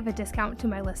agreed to give a discount to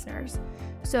my listeners.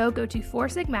 So go to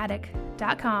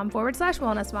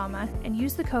foursigmatic.com/wellnessmama and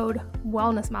use the code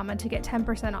wellnessmama to get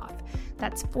 10% off.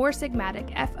 That's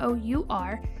foursigmatic,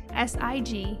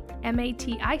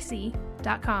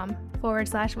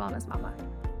 foursigmatic.com/wellnessmama.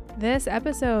 This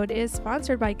episode is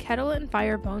sponsored by Kettle and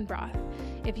Fire Bone Broth.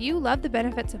 If you love the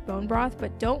benefits of bone broth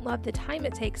but don't love the time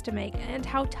it takes to make and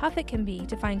how tough it can be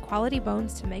to find quality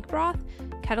bones to make broth,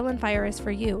 Kettle and Fire is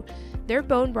for you. Their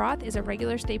bone broth is a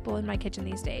regular staple in my kitchen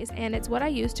these days, and it's what I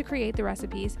use to create the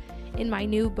recipes in my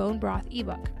new bone broth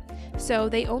ebook. So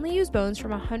they only use bones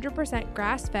from 100%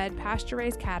 grass-fed,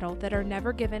 pasture-raised cattle that are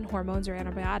never given hormones or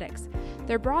antibiotics.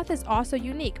 Their broth is also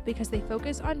unique because they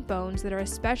focus on bones that are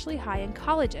especially high in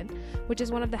collagen, which is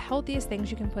one of the healthiest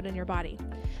things you can put in your body.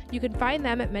 You can find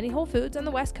them at many Whole Foods on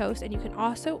the West Coast, and you can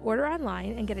also order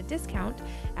online and get a discount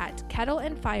at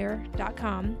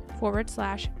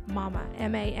kettleandfire.com/mama,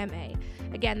 M-A-M-A.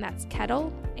 Again, that's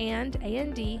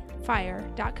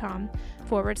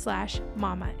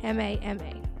kettleandfire.com/mama,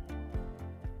 M-A-M-A.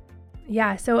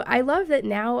 Yeah, so I love that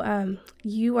now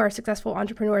you are a successful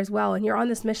entrepreneur as well, and you're on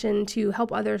this mission to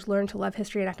help others learn to love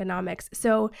history and economics.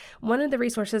 So one of the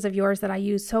resources of yours that I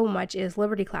use so much is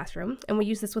Liberty Classroom, and we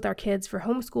use this with our kids for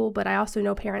homeschool, but I also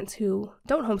know parents who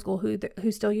don't homeschool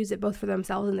who still use it both for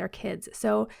themselves and their kids.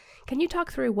 So can you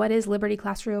talk through what is Liberty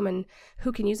Classroom and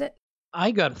who can use it?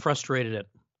 I got frustrated at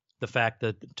the fact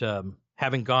that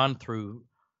having gone through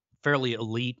fairly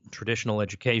elite traditional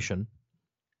education,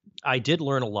 I did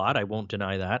learn a lot, I won't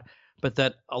deny that, but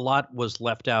that a lot was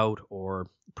left out or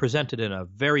presented in a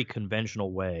very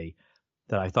conventional way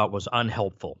that I thought was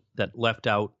unhelpful, that left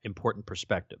out important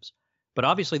perspectives. But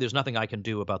obviously there's nothing I can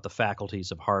do about the faculties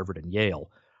of Harvard and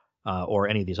Yale or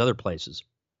any of these other places.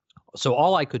 So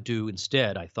all I could do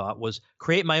instead, I thought, was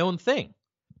create my own thing,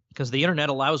 because the internet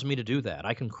allows me to do that.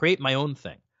 I can create my own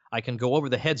thing. I can go over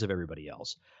the heads of everybody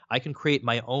else. I can create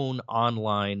my own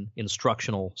online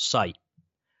instructional site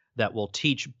that will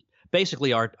teach.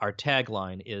 Basically, our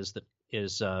tagline is the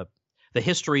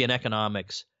history and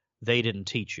economics they didn't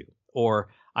teach you. Or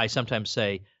I sometimes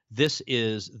say, this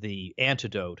is the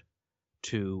antidote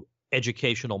to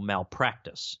educational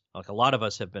malpractice. Like a lot of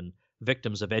us have been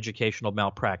victims of educational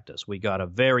malpractice. We got a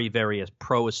very, very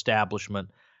pro-establishment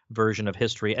version of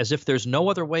history, as if there's no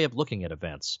other way of looking at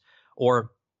events,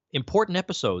 or important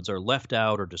episodes are left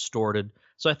out or distorted.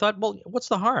 So I thought, well, what's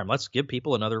the harm? Let's give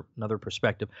people another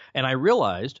perspective. And I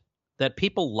realized that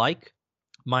people like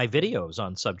my videos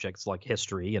on subjects like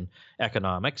history and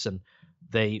economics, and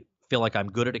they feel like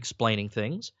I'm good at explaining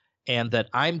things. and that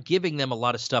I'm giving them a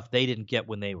lot of stuff they didn't get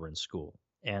when they were in school.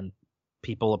 And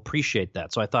people appreciate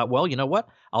that. So I thought, well, you know what?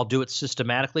 I'll do it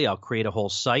systematically. I'll create a whole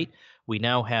site. We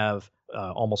now have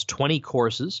almost 20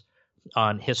 courses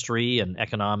on history and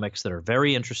economics that are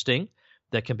very interesting,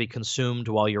 that can be consumed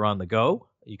while you're on the go.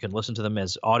 You can listen to them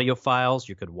as audio files.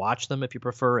 You could watch them if you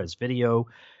prefer as video.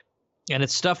 And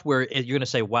it's stuff where you're going to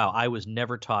say, wow, I was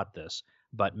never taught this,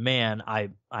 but man,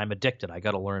 I'm addicted. I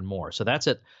got to learn more. So that's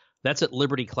at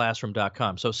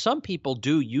libertyclassroom.com. So some people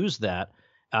do use that,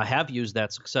 have used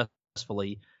that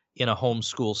successfully in a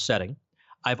homeschool setting.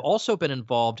 I've also been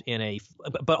involved in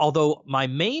but although my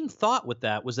main thought with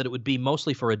that was that it would be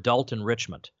mostly for adult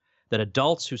enrichment, that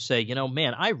adults who say, you know,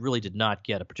 man, I really did not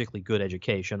get a particularly good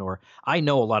education, or I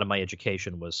know a lot of my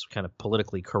education was kind of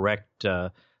politically correct,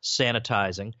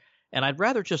 sanitizing, and I'd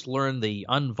rather just learn the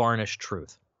unvarnished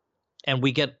truth. And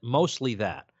we get mostly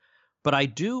that. But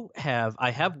I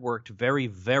have worked very,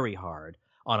 very hard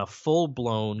on a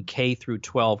full-blown K through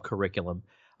 12 curriculum.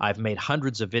 I've made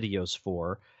hundreds of videos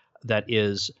for that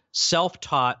is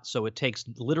self-taught, so it takes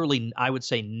literally, I would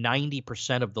say,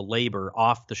 90% of the labor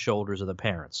off the shoulders of the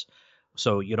parents.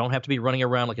 So you don't have to be running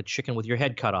around like a chicken with your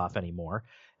head cut off anymore.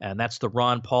 And that's the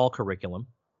Ron Paul curriculum.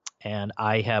 And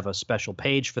I have a special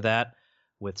page for that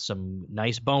with some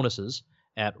nice bonuses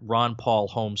at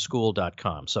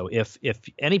ronpaulhomeschool.com. So if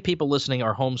any people listening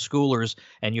are homeschoolers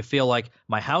and you feel like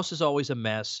my house is always a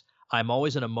mess, I'm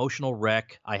always an emotional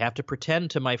wreck, I have to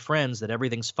pretend to my friends that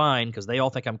everything's fine because they all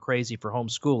think I'm crazy for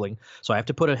homeschooling, so I have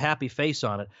to put a happy face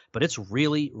on it, but it's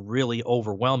really, really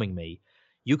overwhelming me,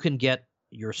 you can get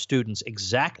your students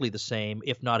exactly the same,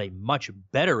 if not a much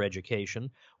better education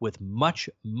with much,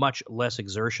 much less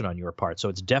exertion on your part. So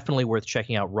it's definitely worth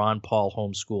checking out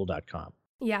ronpaulhomeschool.com.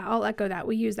 Yeah, I'll echo that.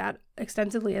 We use that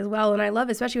extensively as well. And I love,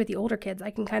 especially with the older kids,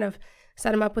 I can kind of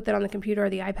set them up with it on the computer or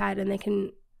the iPad and they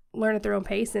can learn at their own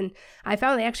pace. And I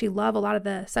found they actually love a lot of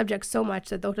the subjects so much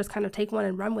that they'll just kind of take one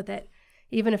and run with it,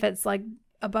 even if it's like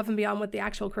above and beyond what the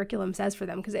actual curriculum says for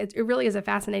them, because it really is a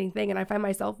fascinating thing. And I find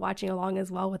myself watching along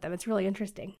as well with them. It's really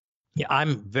interesting. Yeah,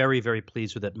 I'm very, very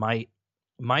pleased with it. My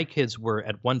kids were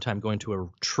at one time going to a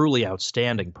truly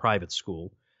outstanding private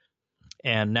school.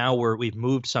 And now we've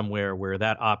moved somewhere where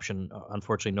that option,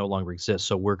 unfortunately, no longer exists.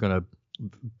 So we're going to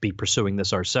be pursuing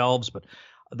this ourselves. But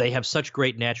they have such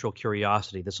great natural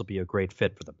curiosity. This will be a great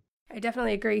fit for them. I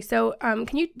definitely agree. So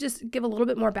can you just give a little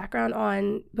bit more background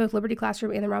on both Liberty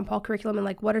Classroom and the Ron Paul curriculum, and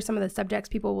like what are some of the subjects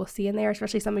people will see in there,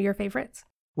 especially some of your favorites?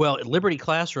 Well, at Liberty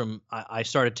Classroom, I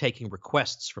started taking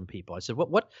requests from people. I said,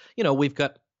 what, we've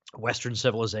got Western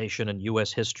civilization and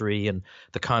U.S. history and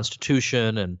the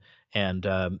Constitution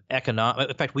and economic.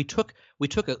 In fact, we took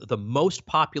the most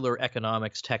popular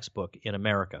economics textbook in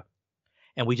America,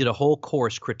 and we did a whole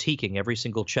course critiquing every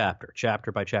single chapter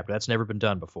by chapter. That's never been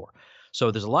done before. So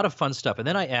there's a lot of fun stuff. And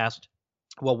then I asked,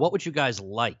 well, what would you guys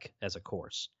like as a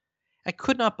course? I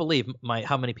could not believe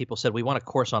how many people said, we want a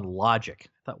course on logic.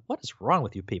 I thought, what is wrong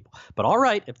with you people? But all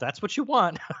right, if that's what you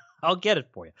want, I'll get it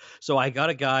for you. So I got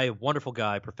a wonderful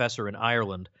guy, professor in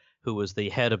Ireland, who was the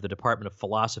head of the Department of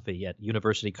Philosophy at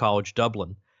University College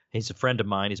Dublin. He's a friend of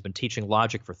mine. He's been teaching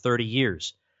logic for 30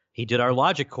 years. He did our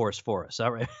logic course for us.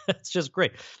 All right. It's just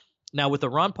great. Now, with the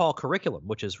Ron Paul curriculum,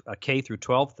 which is a K through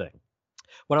 12 thing,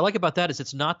 what I like about that is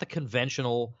it's not the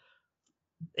conventional,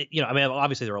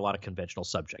 obviously there are a lot of conventional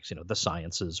subjects. The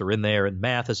sciences are in there and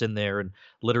math is in there and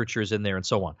literature is in there and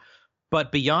so on.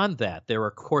 But beyond that, there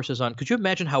are courses on, could you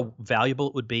imagine how valuable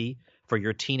it would be for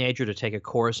your teenager to take a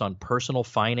course on personal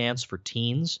finance for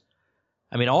teens?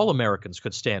 I mean, all Americans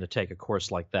could stand to take a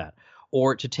course like that.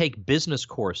 Or to take business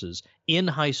courses in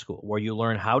high school where you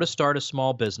learn how to start a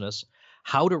small business,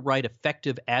 how to write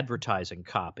effective advertising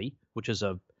copy, which is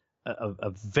a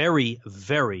very,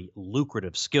 very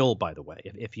lucrative skill, by the way.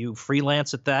 If you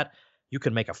freelance at that, you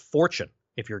can make a fortune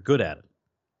if you're good at it.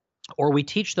 Or we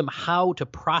teach them how to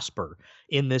prosper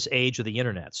in this age of the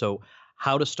internet. So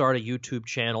how to start a YouTube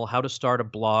channel, how to start a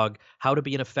blog, how to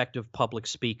be an effective public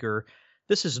speaker.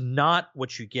 This is not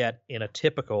what you get in a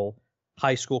typical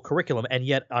high school curriculum. And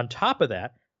yet on top of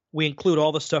that, we include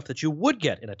all the stuff that you would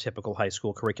get in a typical high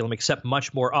school curriculum, except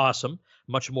much more awesome,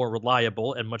 much more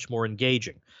reliable, and much more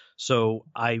engaging. So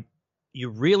I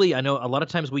know a lot of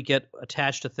times we get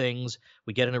attached to things,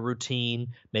 we get in a routine,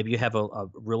 maybe you have a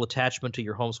real attachment to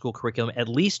your homeschool curriculum. At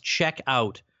least check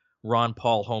out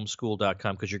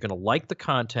ronpaulhomeschool.com because you're going to like the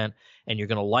content and you're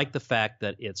going to like the fact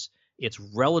that it's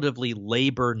relatively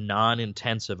labor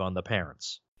non-intensive on the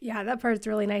parents. Yeah, that part's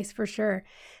really nice for sure.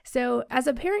 So as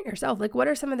a parent yourself, like what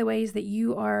are some of the ways that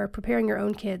you are preparing your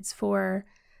own kids for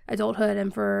adulthood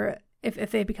and for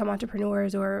if they become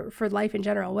entrepreneurs or for life in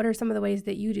general? What are some of the ways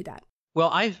that you do that?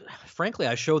 Well, frankly,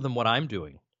 I show them what I'm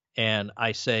doing, and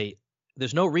I say,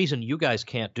 there's no reason you guys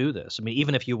can't do this. I mean,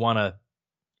 even if you want to,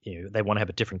 they want to have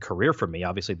a different career from me.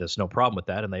 Obviously, there's no problem with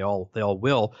that, and they all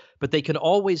will. But they can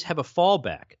always have a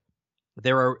fallback.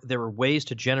 There are ways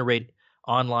to generate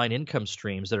online income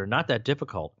streams that are not that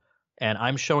difficult, and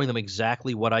I'm showing them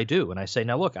exactly what I do. And I say,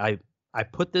 now look, I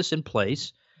put this in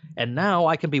place, and now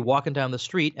I can be walking down the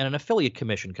street, and an affiliate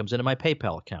commission comes into my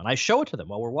PayPal account. I show it to them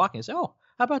while we're walking. I say, oh,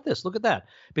 how about this? Look at that,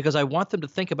 because I want them to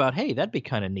think about, hey, that'd be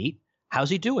kind of neat. How's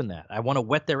he doing that? I want to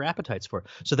whet their appetites for it.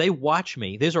 So they watch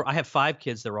me. I have 5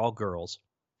 kids. They're all girls,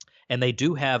 and they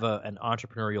do have an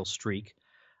entrepreneurial streak.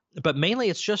 But mainly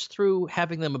it's just through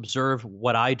having them observe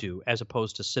what I do as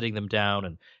opposed to sitting them down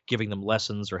and giving them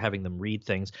lessons or having them read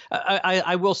things.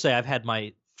 I will say I've had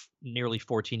my nearly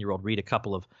 14-year-old read a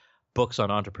couple of books on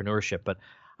entrepreneurship, but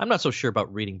I'm not so sure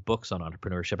about reading books on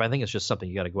entrepreneurship. I think it's just something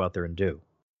you got to go out there and do.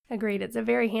 Agreed. It's a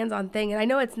very hands-on thing. And I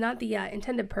know it's not the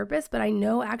intended purpose, but I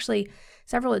know actually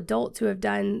several adults who have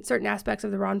done certain aspects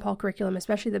of the Ron Paul curriculum,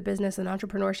 especially the business and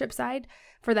entrepreneurship side,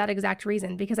 for that exact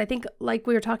reason. Because I think, like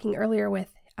we were talking earlier with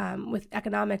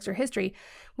economics or history,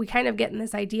 we kind of get in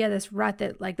this idea, this rut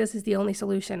that like this is the only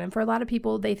solution. And for a lot of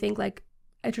people, they think like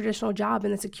a traditional job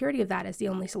and the security of that is the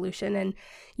only solution. And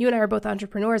you and I are both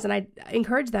entrepreneurs, and I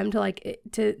encourage them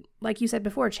to like you said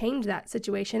before, change that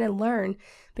situation and learn,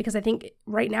 because I think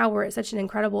right now we're at such an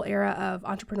incredible era of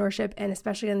entrepreneurship, and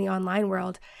especially in the online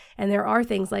world. And there are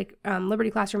things like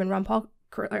Liberty Classroom and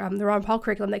the Ron Paul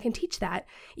curriculum that can teach that,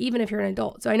 even if you're an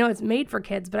adult. So I know it's made for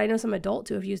kids, but I know some adults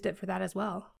who have used it for that as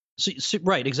well. So,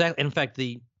 right, exactly. In fact,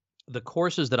 the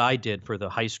courses that I did for the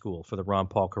high school for the Ron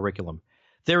Paul curriculum,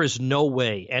 there is no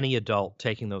way any adult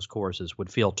taking those courses would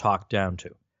feel talked down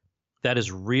to. That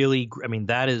is really, I mean,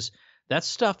 that's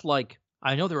stuff like,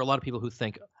 I know there are a lot of people who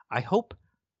think, I hope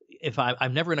if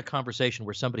I'm never in a conversation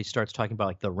where somebody starts talking about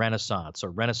like the Renaissance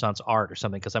or Renaissance art or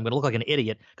something, because I'm going to look like an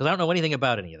idiot because I don't know anything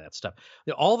about any of that stuff.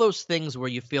 All those things where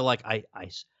you feel like I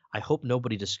hope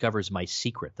nobody discovers my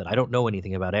secret, that I don't know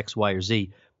anything about X, Y, or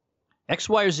Z. X,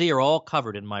 Y, or Z are all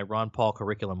covered in my Ron Paul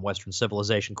curriculum, Western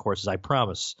Civilization courses, I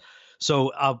promise.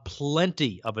 So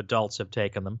plenty of adults have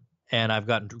taken them, and I've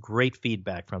gotten great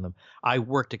feedback from them. I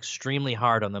worked extremely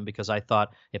hard on them because I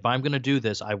thought, if I'm going to do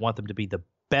this, I want them to be the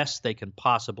best they can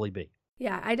possibly be.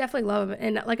 Yeah, I definitely love them.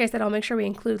 And like I said, I'll make sure we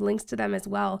include links to them as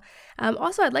well.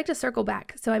 Also, I'd like to circle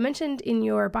back. So I mentioned in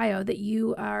your bio that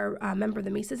you are a member of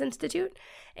the Mises Institute,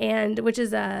 and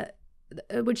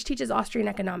which teaches Austrian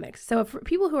economics. So for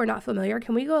people who are not familiar,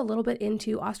 can we go a little bit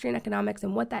into Austrian economics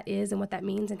and what that is and what that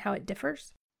means and how it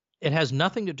differs? It has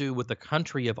nothing to do with the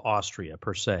country of Austria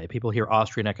per se. People hear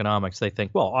Austrian economics, they think,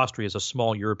 well, Austria is a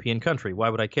small European country. Why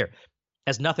would I care? It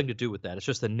has nothing to do with that. It's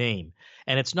just a name.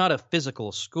 And it's not a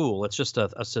physical school. It's just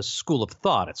a school of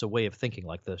thought. It's a way of thinking,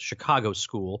 like the Chicago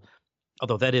School,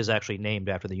 although that is actually named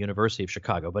after the University of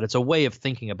Chicago. But it's a way of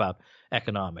thinking about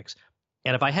economics.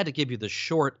 And if I had to give you the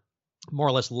short, more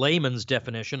or less layman's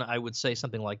definition, I would say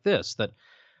something like this, that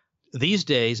these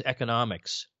days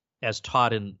economics, as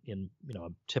taught in a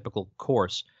typical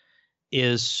course,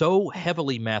 is so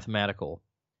heavily mathematical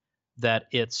that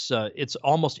it's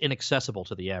almost inaccessible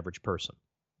to the average person.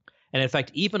 And in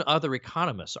fact, even other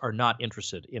economists are not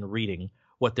interested in reading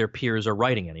what their peers are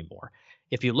writing anymore.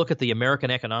 If you look at the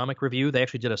American Economic Review, they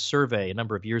actually did a survey a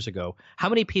number of years ago. How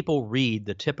many people read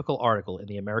the typical article in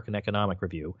the American Economic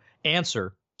Review?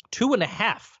 Answer,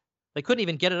 2.5. They couldn't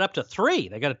even get it up to 3.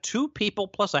 They got 2 people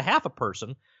plus a half a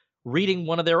person reading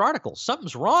one of their articles.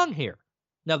 Something's wrong here.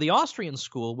 Now, the Austrian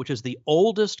school, which is the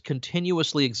oldest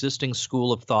continuously existing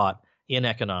school of thought in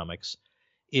economics,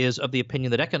 is of the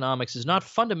opinion that economics is not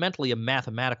fundamentally a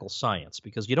mathematical science,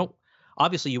 because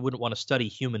obviously you wouldn't want to study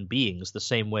human beings the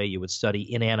same way you would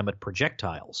study inanimate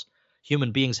projectiles.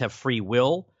 Human beings have free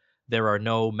will. There are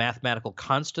no mathematical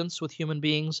constants with human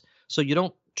beings. So you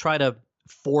don't try to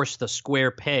force the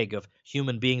square peg of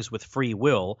human beings with free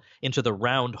will into the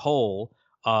round hole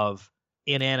of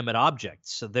inanimate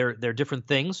objects. So they're different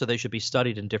things, so they should be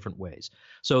studied in different ways.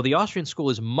 So the Austrian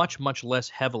school is much, much less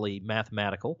heavily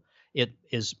mathematical.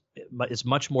 It's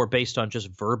much more based on just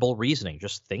verbal reasoning.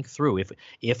 Just think through.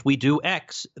 If we do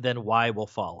X, then Y will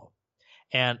follow.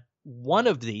 And one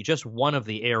of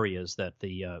the areas that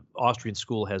the Austrian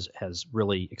school has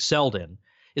really excelled in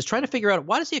is trying to figure out,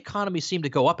 why does the economy seem to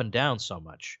go up and down so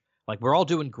much? Like, we're all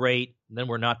doing great, and then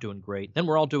we're not doing great, then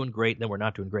we're all doing great, and then we're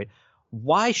not doing great.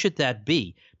 Why should that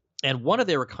be? And one of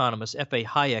their economists, F.A.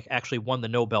 Hayek, actually won the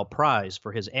Nobel Prize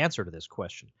for his answer to this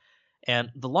question.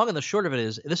 And the long and the short of it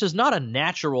is, this is not a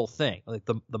natural thing. Like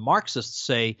the Marxists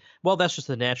say, well, that's just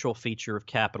the natural feature of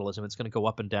capitalism. It's going to go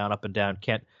up and down, up and down.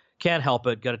 Can't help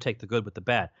it. Got to take the good with the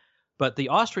bad. But the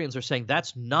Austrians are saying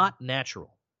that's not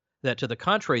natural. That to the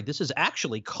contrary, this is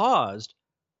actually caused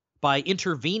by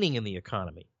intervening in the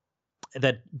economy.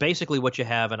 That basically what you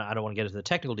have, and I don't want to get into the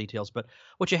technical details, but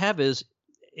what you have is,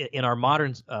 in our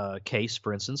modern case,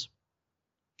 for instance,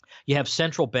 you have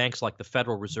central banks like the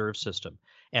Federal Reserve System,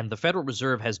 and the Federal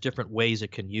Reserve has different ways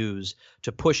it can use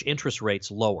to push interest rates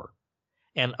lower.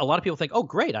 And a lot of people think, oh,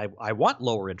 great, I want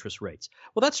lower interest rates.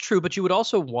 Well, that's true, but you would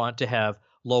also want to have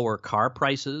lower car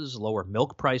prices, lower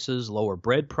milk prices, lower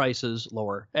bread prices,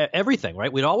 lower everything,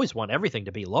 right? We'd always want everything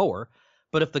to be lower.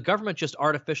 But if the government just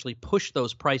artificially pushed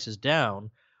those prices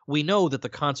down, we know that the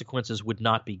consequences would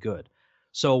not be good.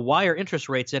 So why are interest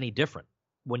rates any different?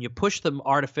 When you push them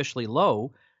artificially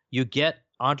low, you get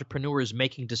entrepreneurs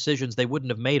making decisions they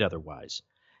wouldn't have made otherwise.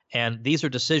 And these are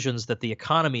decisions that the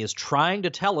economy is trying to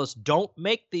tell us, don't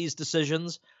make these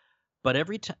decisions. But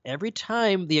every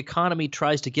time the economy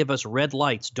tries to give us red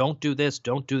lights, don't do this,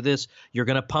 you're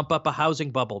going to pump up a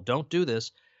housing bubble, don't do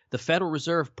this, the Federal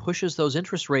Reserve pushes those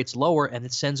interest rates lower and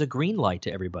it sends a green light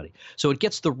to everybody. So it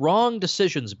gets the wrong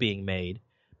decisions being made.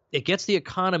 It gets the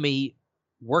economy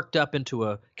worked up into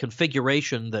a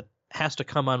configuration that has to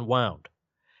come unwound.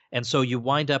 And so you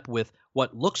wind up with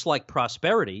what looks like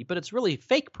prosperity, but it's really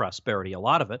fake prosperity, a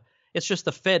lot of it. It's just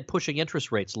the Fed pushing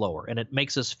interest rates lower, and it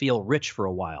makes us feel rich for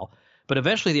a while. But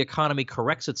eventually the economy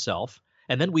corrects itself,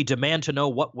 and then we demand to know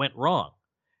what went wrong.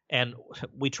 And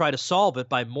we try to solve it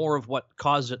by more of what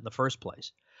caused it in the first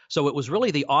place. So it was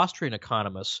really the Austrian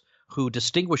economists who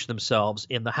distinguished themselves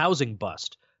in the housing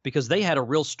bust because they had a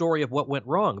real story of what went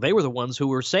wrong. They were the ones who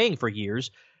were saying for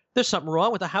years, there's something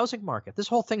wrong with the housing market. This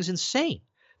whole thing's insane.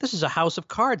 This is a house of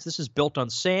cards. This is built on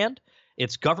sand.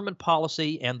 It's government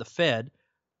policy and the Fed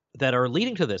that are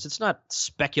leading to this. It's not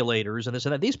speculators and this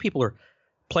and that. These people are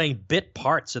playing bit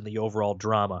parts in the overall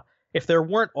drama. If there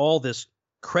weren't all this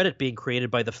credit being created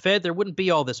by the Fed, there wouldn't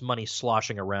be all this money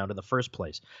sloshing around in the first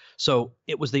place. So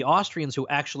it was the Austrians who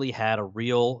actually had a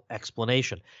real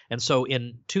explanation. And so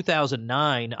in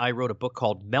 2009, I wrote a book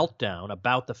called Meltdown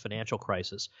about the financial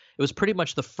crisis. It was pretty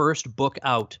much the first book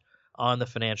out on the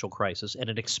financial crisis, and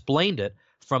it explained it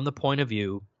from the point of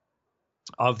view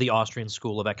of the Austrian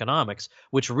School of Economics,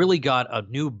 which really got a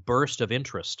new burst of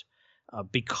interest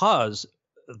because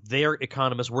their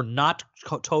economists were not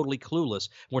totally clueless.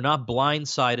 We're not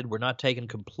blindsided. We're not taken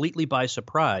completely by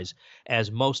surprise as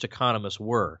most economists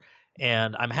were.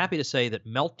 And I'm happy to say that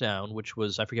Meltdown, which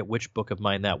was, I forget which book of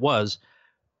mine that was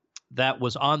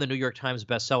on the New York Times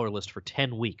bestseller list for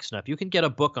 10 weeks. Now, if you can get a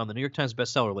book on the New York Times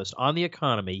bestseller list on the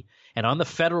economy and on the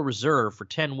Federal Reserve for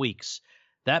 10 weeks,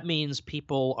 that means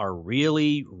people are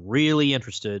really, really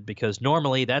interested because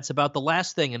normally that's about the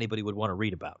last thing anybody would want to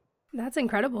read about. That's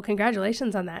incredible.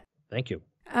 Congratulations on that. Thank you.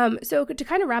 So to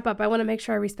kind of wrap up, I want to make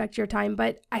sure I respect your time,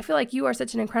 but I feel like you are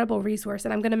such an incredible resource,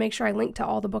 and I'm going to make sure I link to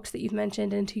all the books that you've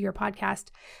mentioned into your podcast.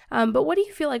 But what do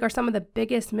you feel like are some of the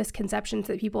biggest misconceptions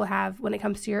that people have when it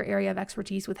comes to your area of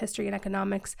expertise with history and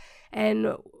economics?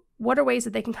 And what are ways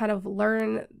that they can kind of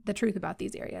learn the truth about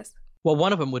these areas? Well,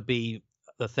 one of them would be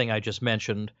the thing I just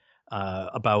mentioned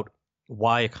about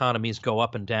why economies go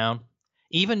up and down.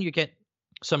 Even you get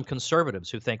some conservatives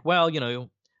who think, well, you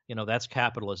know, that's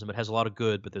capitalism. It has a lot of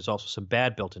good, but there's also some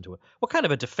bad built into it. What kind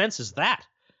of a defense is that?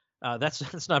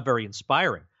 That's not very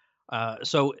inspiring.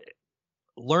 So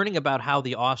learning about how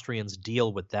the Austrians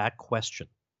deal with that question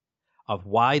of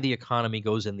why the economy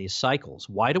goes in these cycles.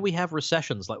 Why do we have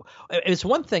recessions? Like, it's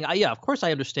one thing. Yeah, of course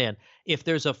I understand if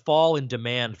there's a fall in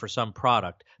demand for some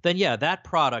product, then yeah, that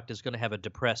product is going to have a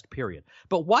depressed period.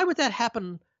 But why would that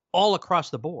happen all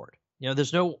across the board? You know,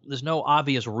 there's no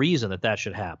obvious reason that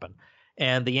should happen.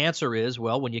 And the answer is,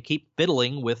 well, when you keep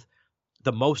fiddling with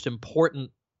the most important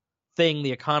thing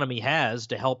the economy has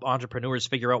to help entrepreneurs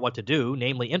figure out what to do,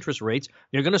 namely interest rates,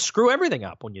 you're going to screw everything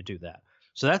up when you do that.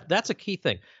 So that's a key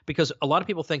thing, because a lot of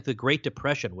people think the Great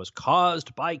Depression was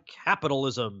caused by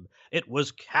capitalism. It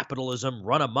was capitalism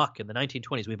run amok in the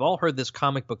 1920s. We've all heard this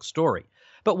comic book story.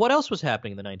 But what else was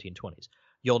happening in the 1920s?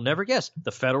 You'll never guess.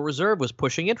 The Federal Reserve was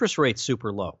pushing interest rates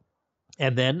super low.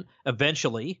 And then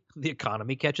eventually the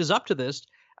economy catches up to this,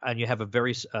 and you have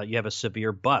a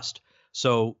severe bust.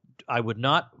 So I would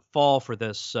not fall for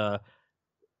this.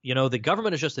 The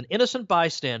government is just an innocent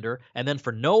bystander, and then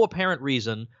for no apparent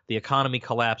reason, the economy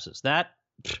collapses.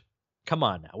 Come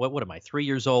on now. What am I, 3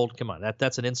 years old? Come on,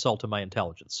 that's an insult to my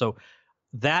intelligence. So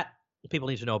that people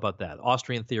need to know about that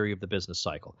Austrian theory of the business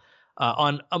cycle.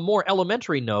 On a more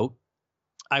elementary note,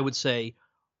 I would say,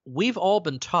 we've all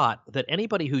been taught that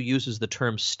anybody who uses the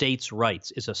term states'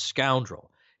 rights is a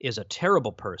scoundrel, is a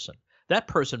terrible person. That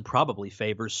person probably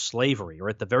favors slavery or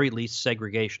at the very least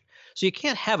segregation. So you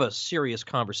can't have a serious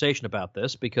conversation about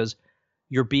this because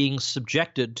you're being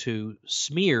subjected to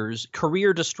smears,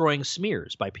 career-destroying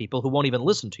smears by people who won't even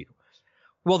listen to you.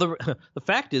 Well, the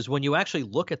fact is, when you actually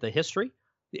look at the history,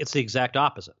 it's the exact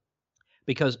opposite.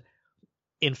 Because,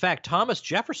 in fact, Thomas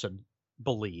Jefferson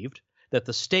believed that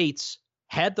the states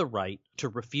had the right to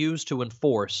refuse to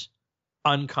enforce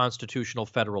unconstitutional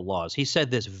federal laws. He said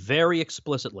this very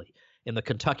explicitly in the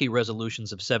Kentucky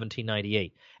Resolutions of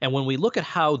 1798. And when we look at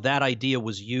how that idea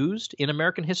was used in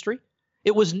American history,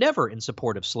 it was never in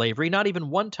support of slavery, not even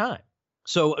one time.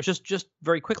 So just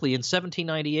very quickly, in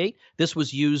 1798, this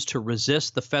was used to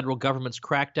resist the federal government's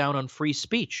crackdown on free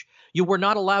speech. You were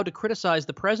not allowed to criticize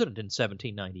the president in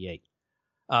 1798.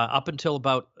 Up until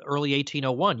about early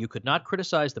 1801, you could not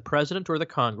criticize the president or the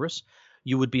Congress.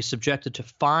 You would be subjected to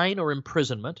fine or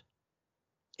imprisonment.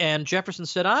 And Jefferson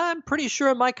said, I'm pretty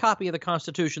sure my copy of the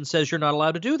Constitution says you're not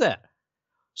allowed to do that.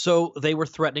 So they were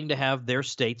threatening to have their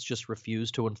states just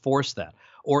refuse to enforce that.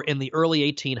 Or in the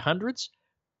early 1800s,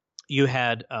 you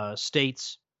had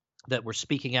states that were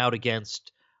speaking out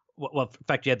against, well, in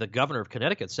fact, you had the governor of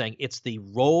Connecticut saying it's the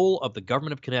role of the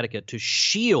government of Connecticut to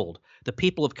shield the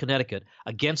people of Connecticut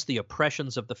against the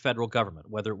oppressions of the federal government,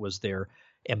 whether it was their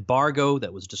embargo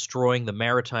that was destroying the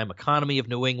maritime economy of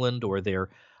New England or their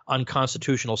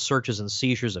unconstitutional searches and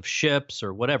seizures of ships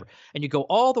or whatever. And you go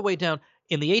all the way down.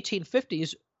 In the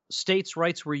 1850s, states'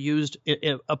 rights were used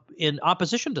in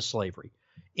opposition to slavery.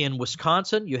 In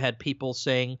Wisconsin, you had people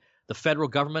saying the federal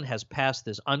government has passed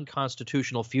this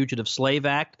unconstitutional Fugitive Slave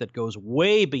Act that goes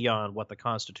way beyond what the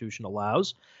Constitution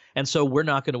allows, and so we're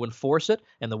not going to enforce it.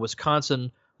 And the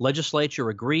Wisconsin legislature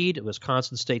agreed, the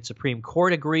Wisconsin State Supreme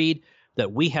Court agreed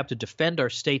that we have to defend our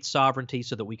state sovereignty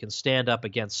so that we can stand up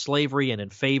against slavery and in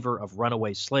favor of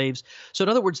runaway slaves. So in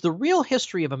other words, the real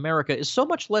history of America is so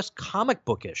much less comic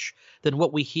bookish than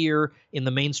what we hear in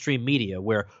the mainstream media,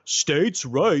 where states'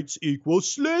 rights equal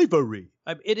slavery.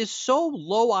 It is so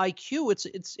low IQ,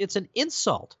 it's an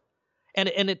insult. And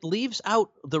it leaves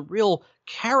out the real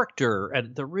character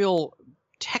and the real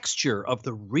texture of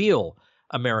the real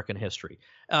American history.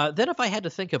 Then if I had to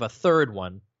think of a third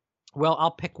one, well,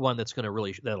 I'll pick one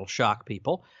that'll shock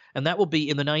people, and that will be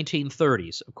in the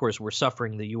 1930s. Of course,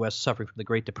 the U.S. suffering from the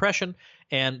Great Depression,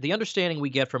 and the understanding we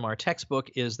get from our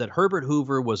textbook is that Herbert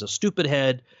Hoover was a stupid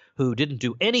head who didn't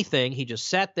do anything. He just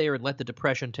sat there and let the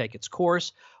Depression take its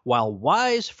course, while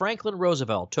wise Franklin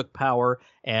Roosevelt took power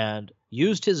and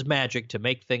used his magic to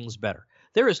make things better.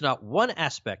 There is not one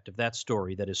aspect of that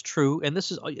story that is true, and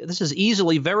this is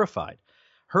easily verified.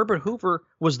 Herbert Hoover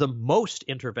was the most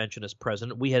interventionist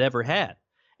president we had ever had.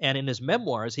 And in his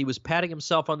memoirs, he was patting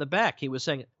himself on the back. He was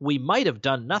saying, we might have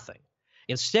done nothing.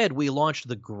 Instead, we launched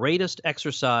the greatest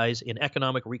exercise in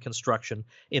economic reconstruction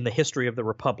in the history of the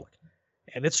Republic.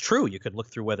 And it's true. You could look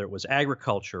through whether it was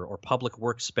agriculture or public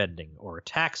works spending or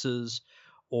taxes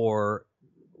or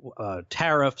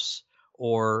tariffs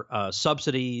or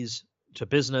subsidies to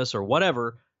business or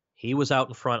whatever. He was out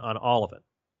in front on all of it.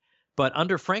 But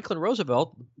under Franklin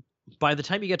Roosevelt, by the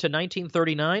time you get to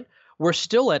 1939, we're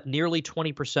still at nearly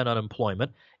 20%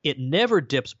 unemployment. It never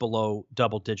dips below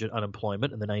double-digit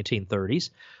unemployment in the 1930s.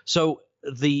 So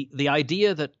the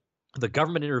idea that the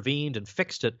government intervened and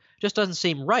fixed it just doesn't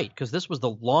seem right, because this was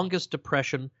the longest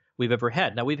depression we've ever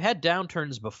had. Now, we've had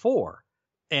downturns before,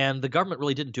 and the government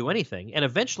really didn't do anything. And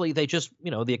eventually they just,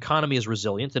 the economy is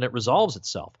resilient and it resolves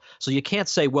itself. So you can't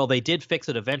say, well, they did fix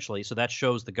it eventually, so that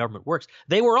shows the government works.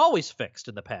 They were always fixed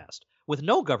in the past with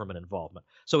no government involvement.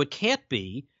 So it can't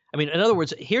be. In other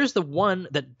words, here's the one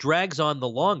that drags on the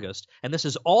longest, and this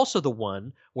is also the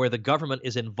one where the government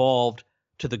is involved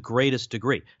to the greatest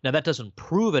degree. Now, that doesn't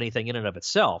prove anything in and of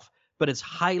itself, but it's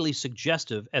highly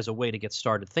suggestive as a way to get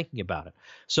started thinking about it.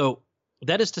 So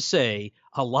that is to say,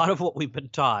 a lot of what we've been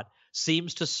taught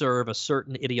seems to serve a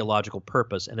certain ideological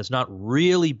purpose and is not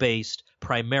really based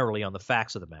primarily on the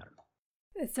facts of the matter.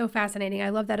 It's so fascinating. I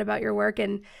love that about your work.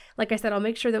 And like I said, I'll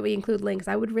make sure that we include links.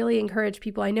 I would really encourage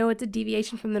people. I know it's a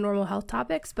deviation from the normal health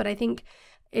topics, but I think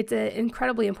it's an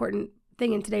incredibly important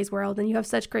thing in today's world. And you have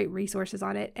such great resources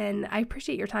on it. And I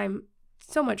appreciate your time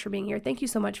so much for being here. Thank you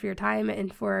so much for your time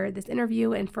and for this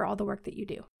interview and for all the work that you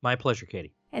do. My pleasure,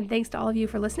 Katie. And thanks to all of you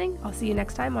for listening. I'll see you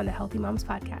next time on the Healthy Moms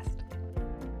Podcast.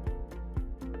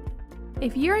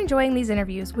 If you're enjoying these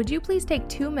interviews, would you please take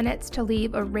 2 minutes to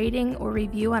leave a rating or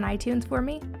review on iTunes for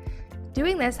me?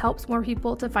 Doing this helps more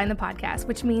people to find the podcast,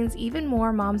 which means even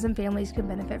more moms and families can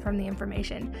benefit from the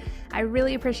information. I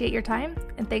really appreciate your time,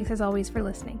 and thanks as always for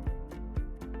listening.